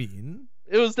that mean?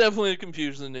 It was definitely a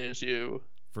confusion issue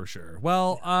for sure.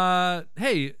 Well,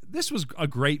 hey, this was a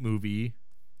great movie.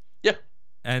 Yeah.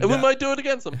 And we might do it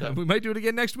again sometime. We might do it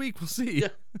again next week. We'll see. Yeah,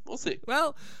 we'll see.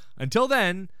 Well, until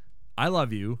then, I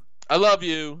love you. I love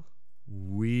you.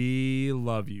 We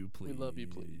love you, please. We love you,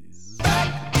 please.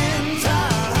 Back in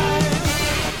time.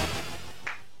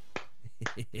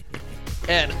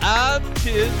 And I'm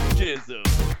Jism.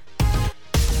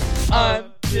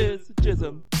 I'm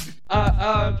Jism.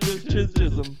 I'm just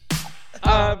Jism.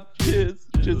 I'm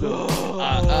just Jism.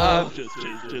 I'm just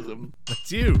Jism.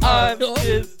 That's you. I'm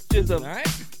just Jism. All right.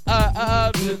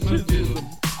 I'm just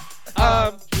Jism.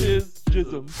 I'm just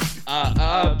Jism.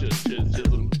 I'm just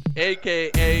Jism.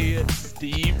 AKA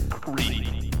Steve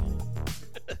Creed.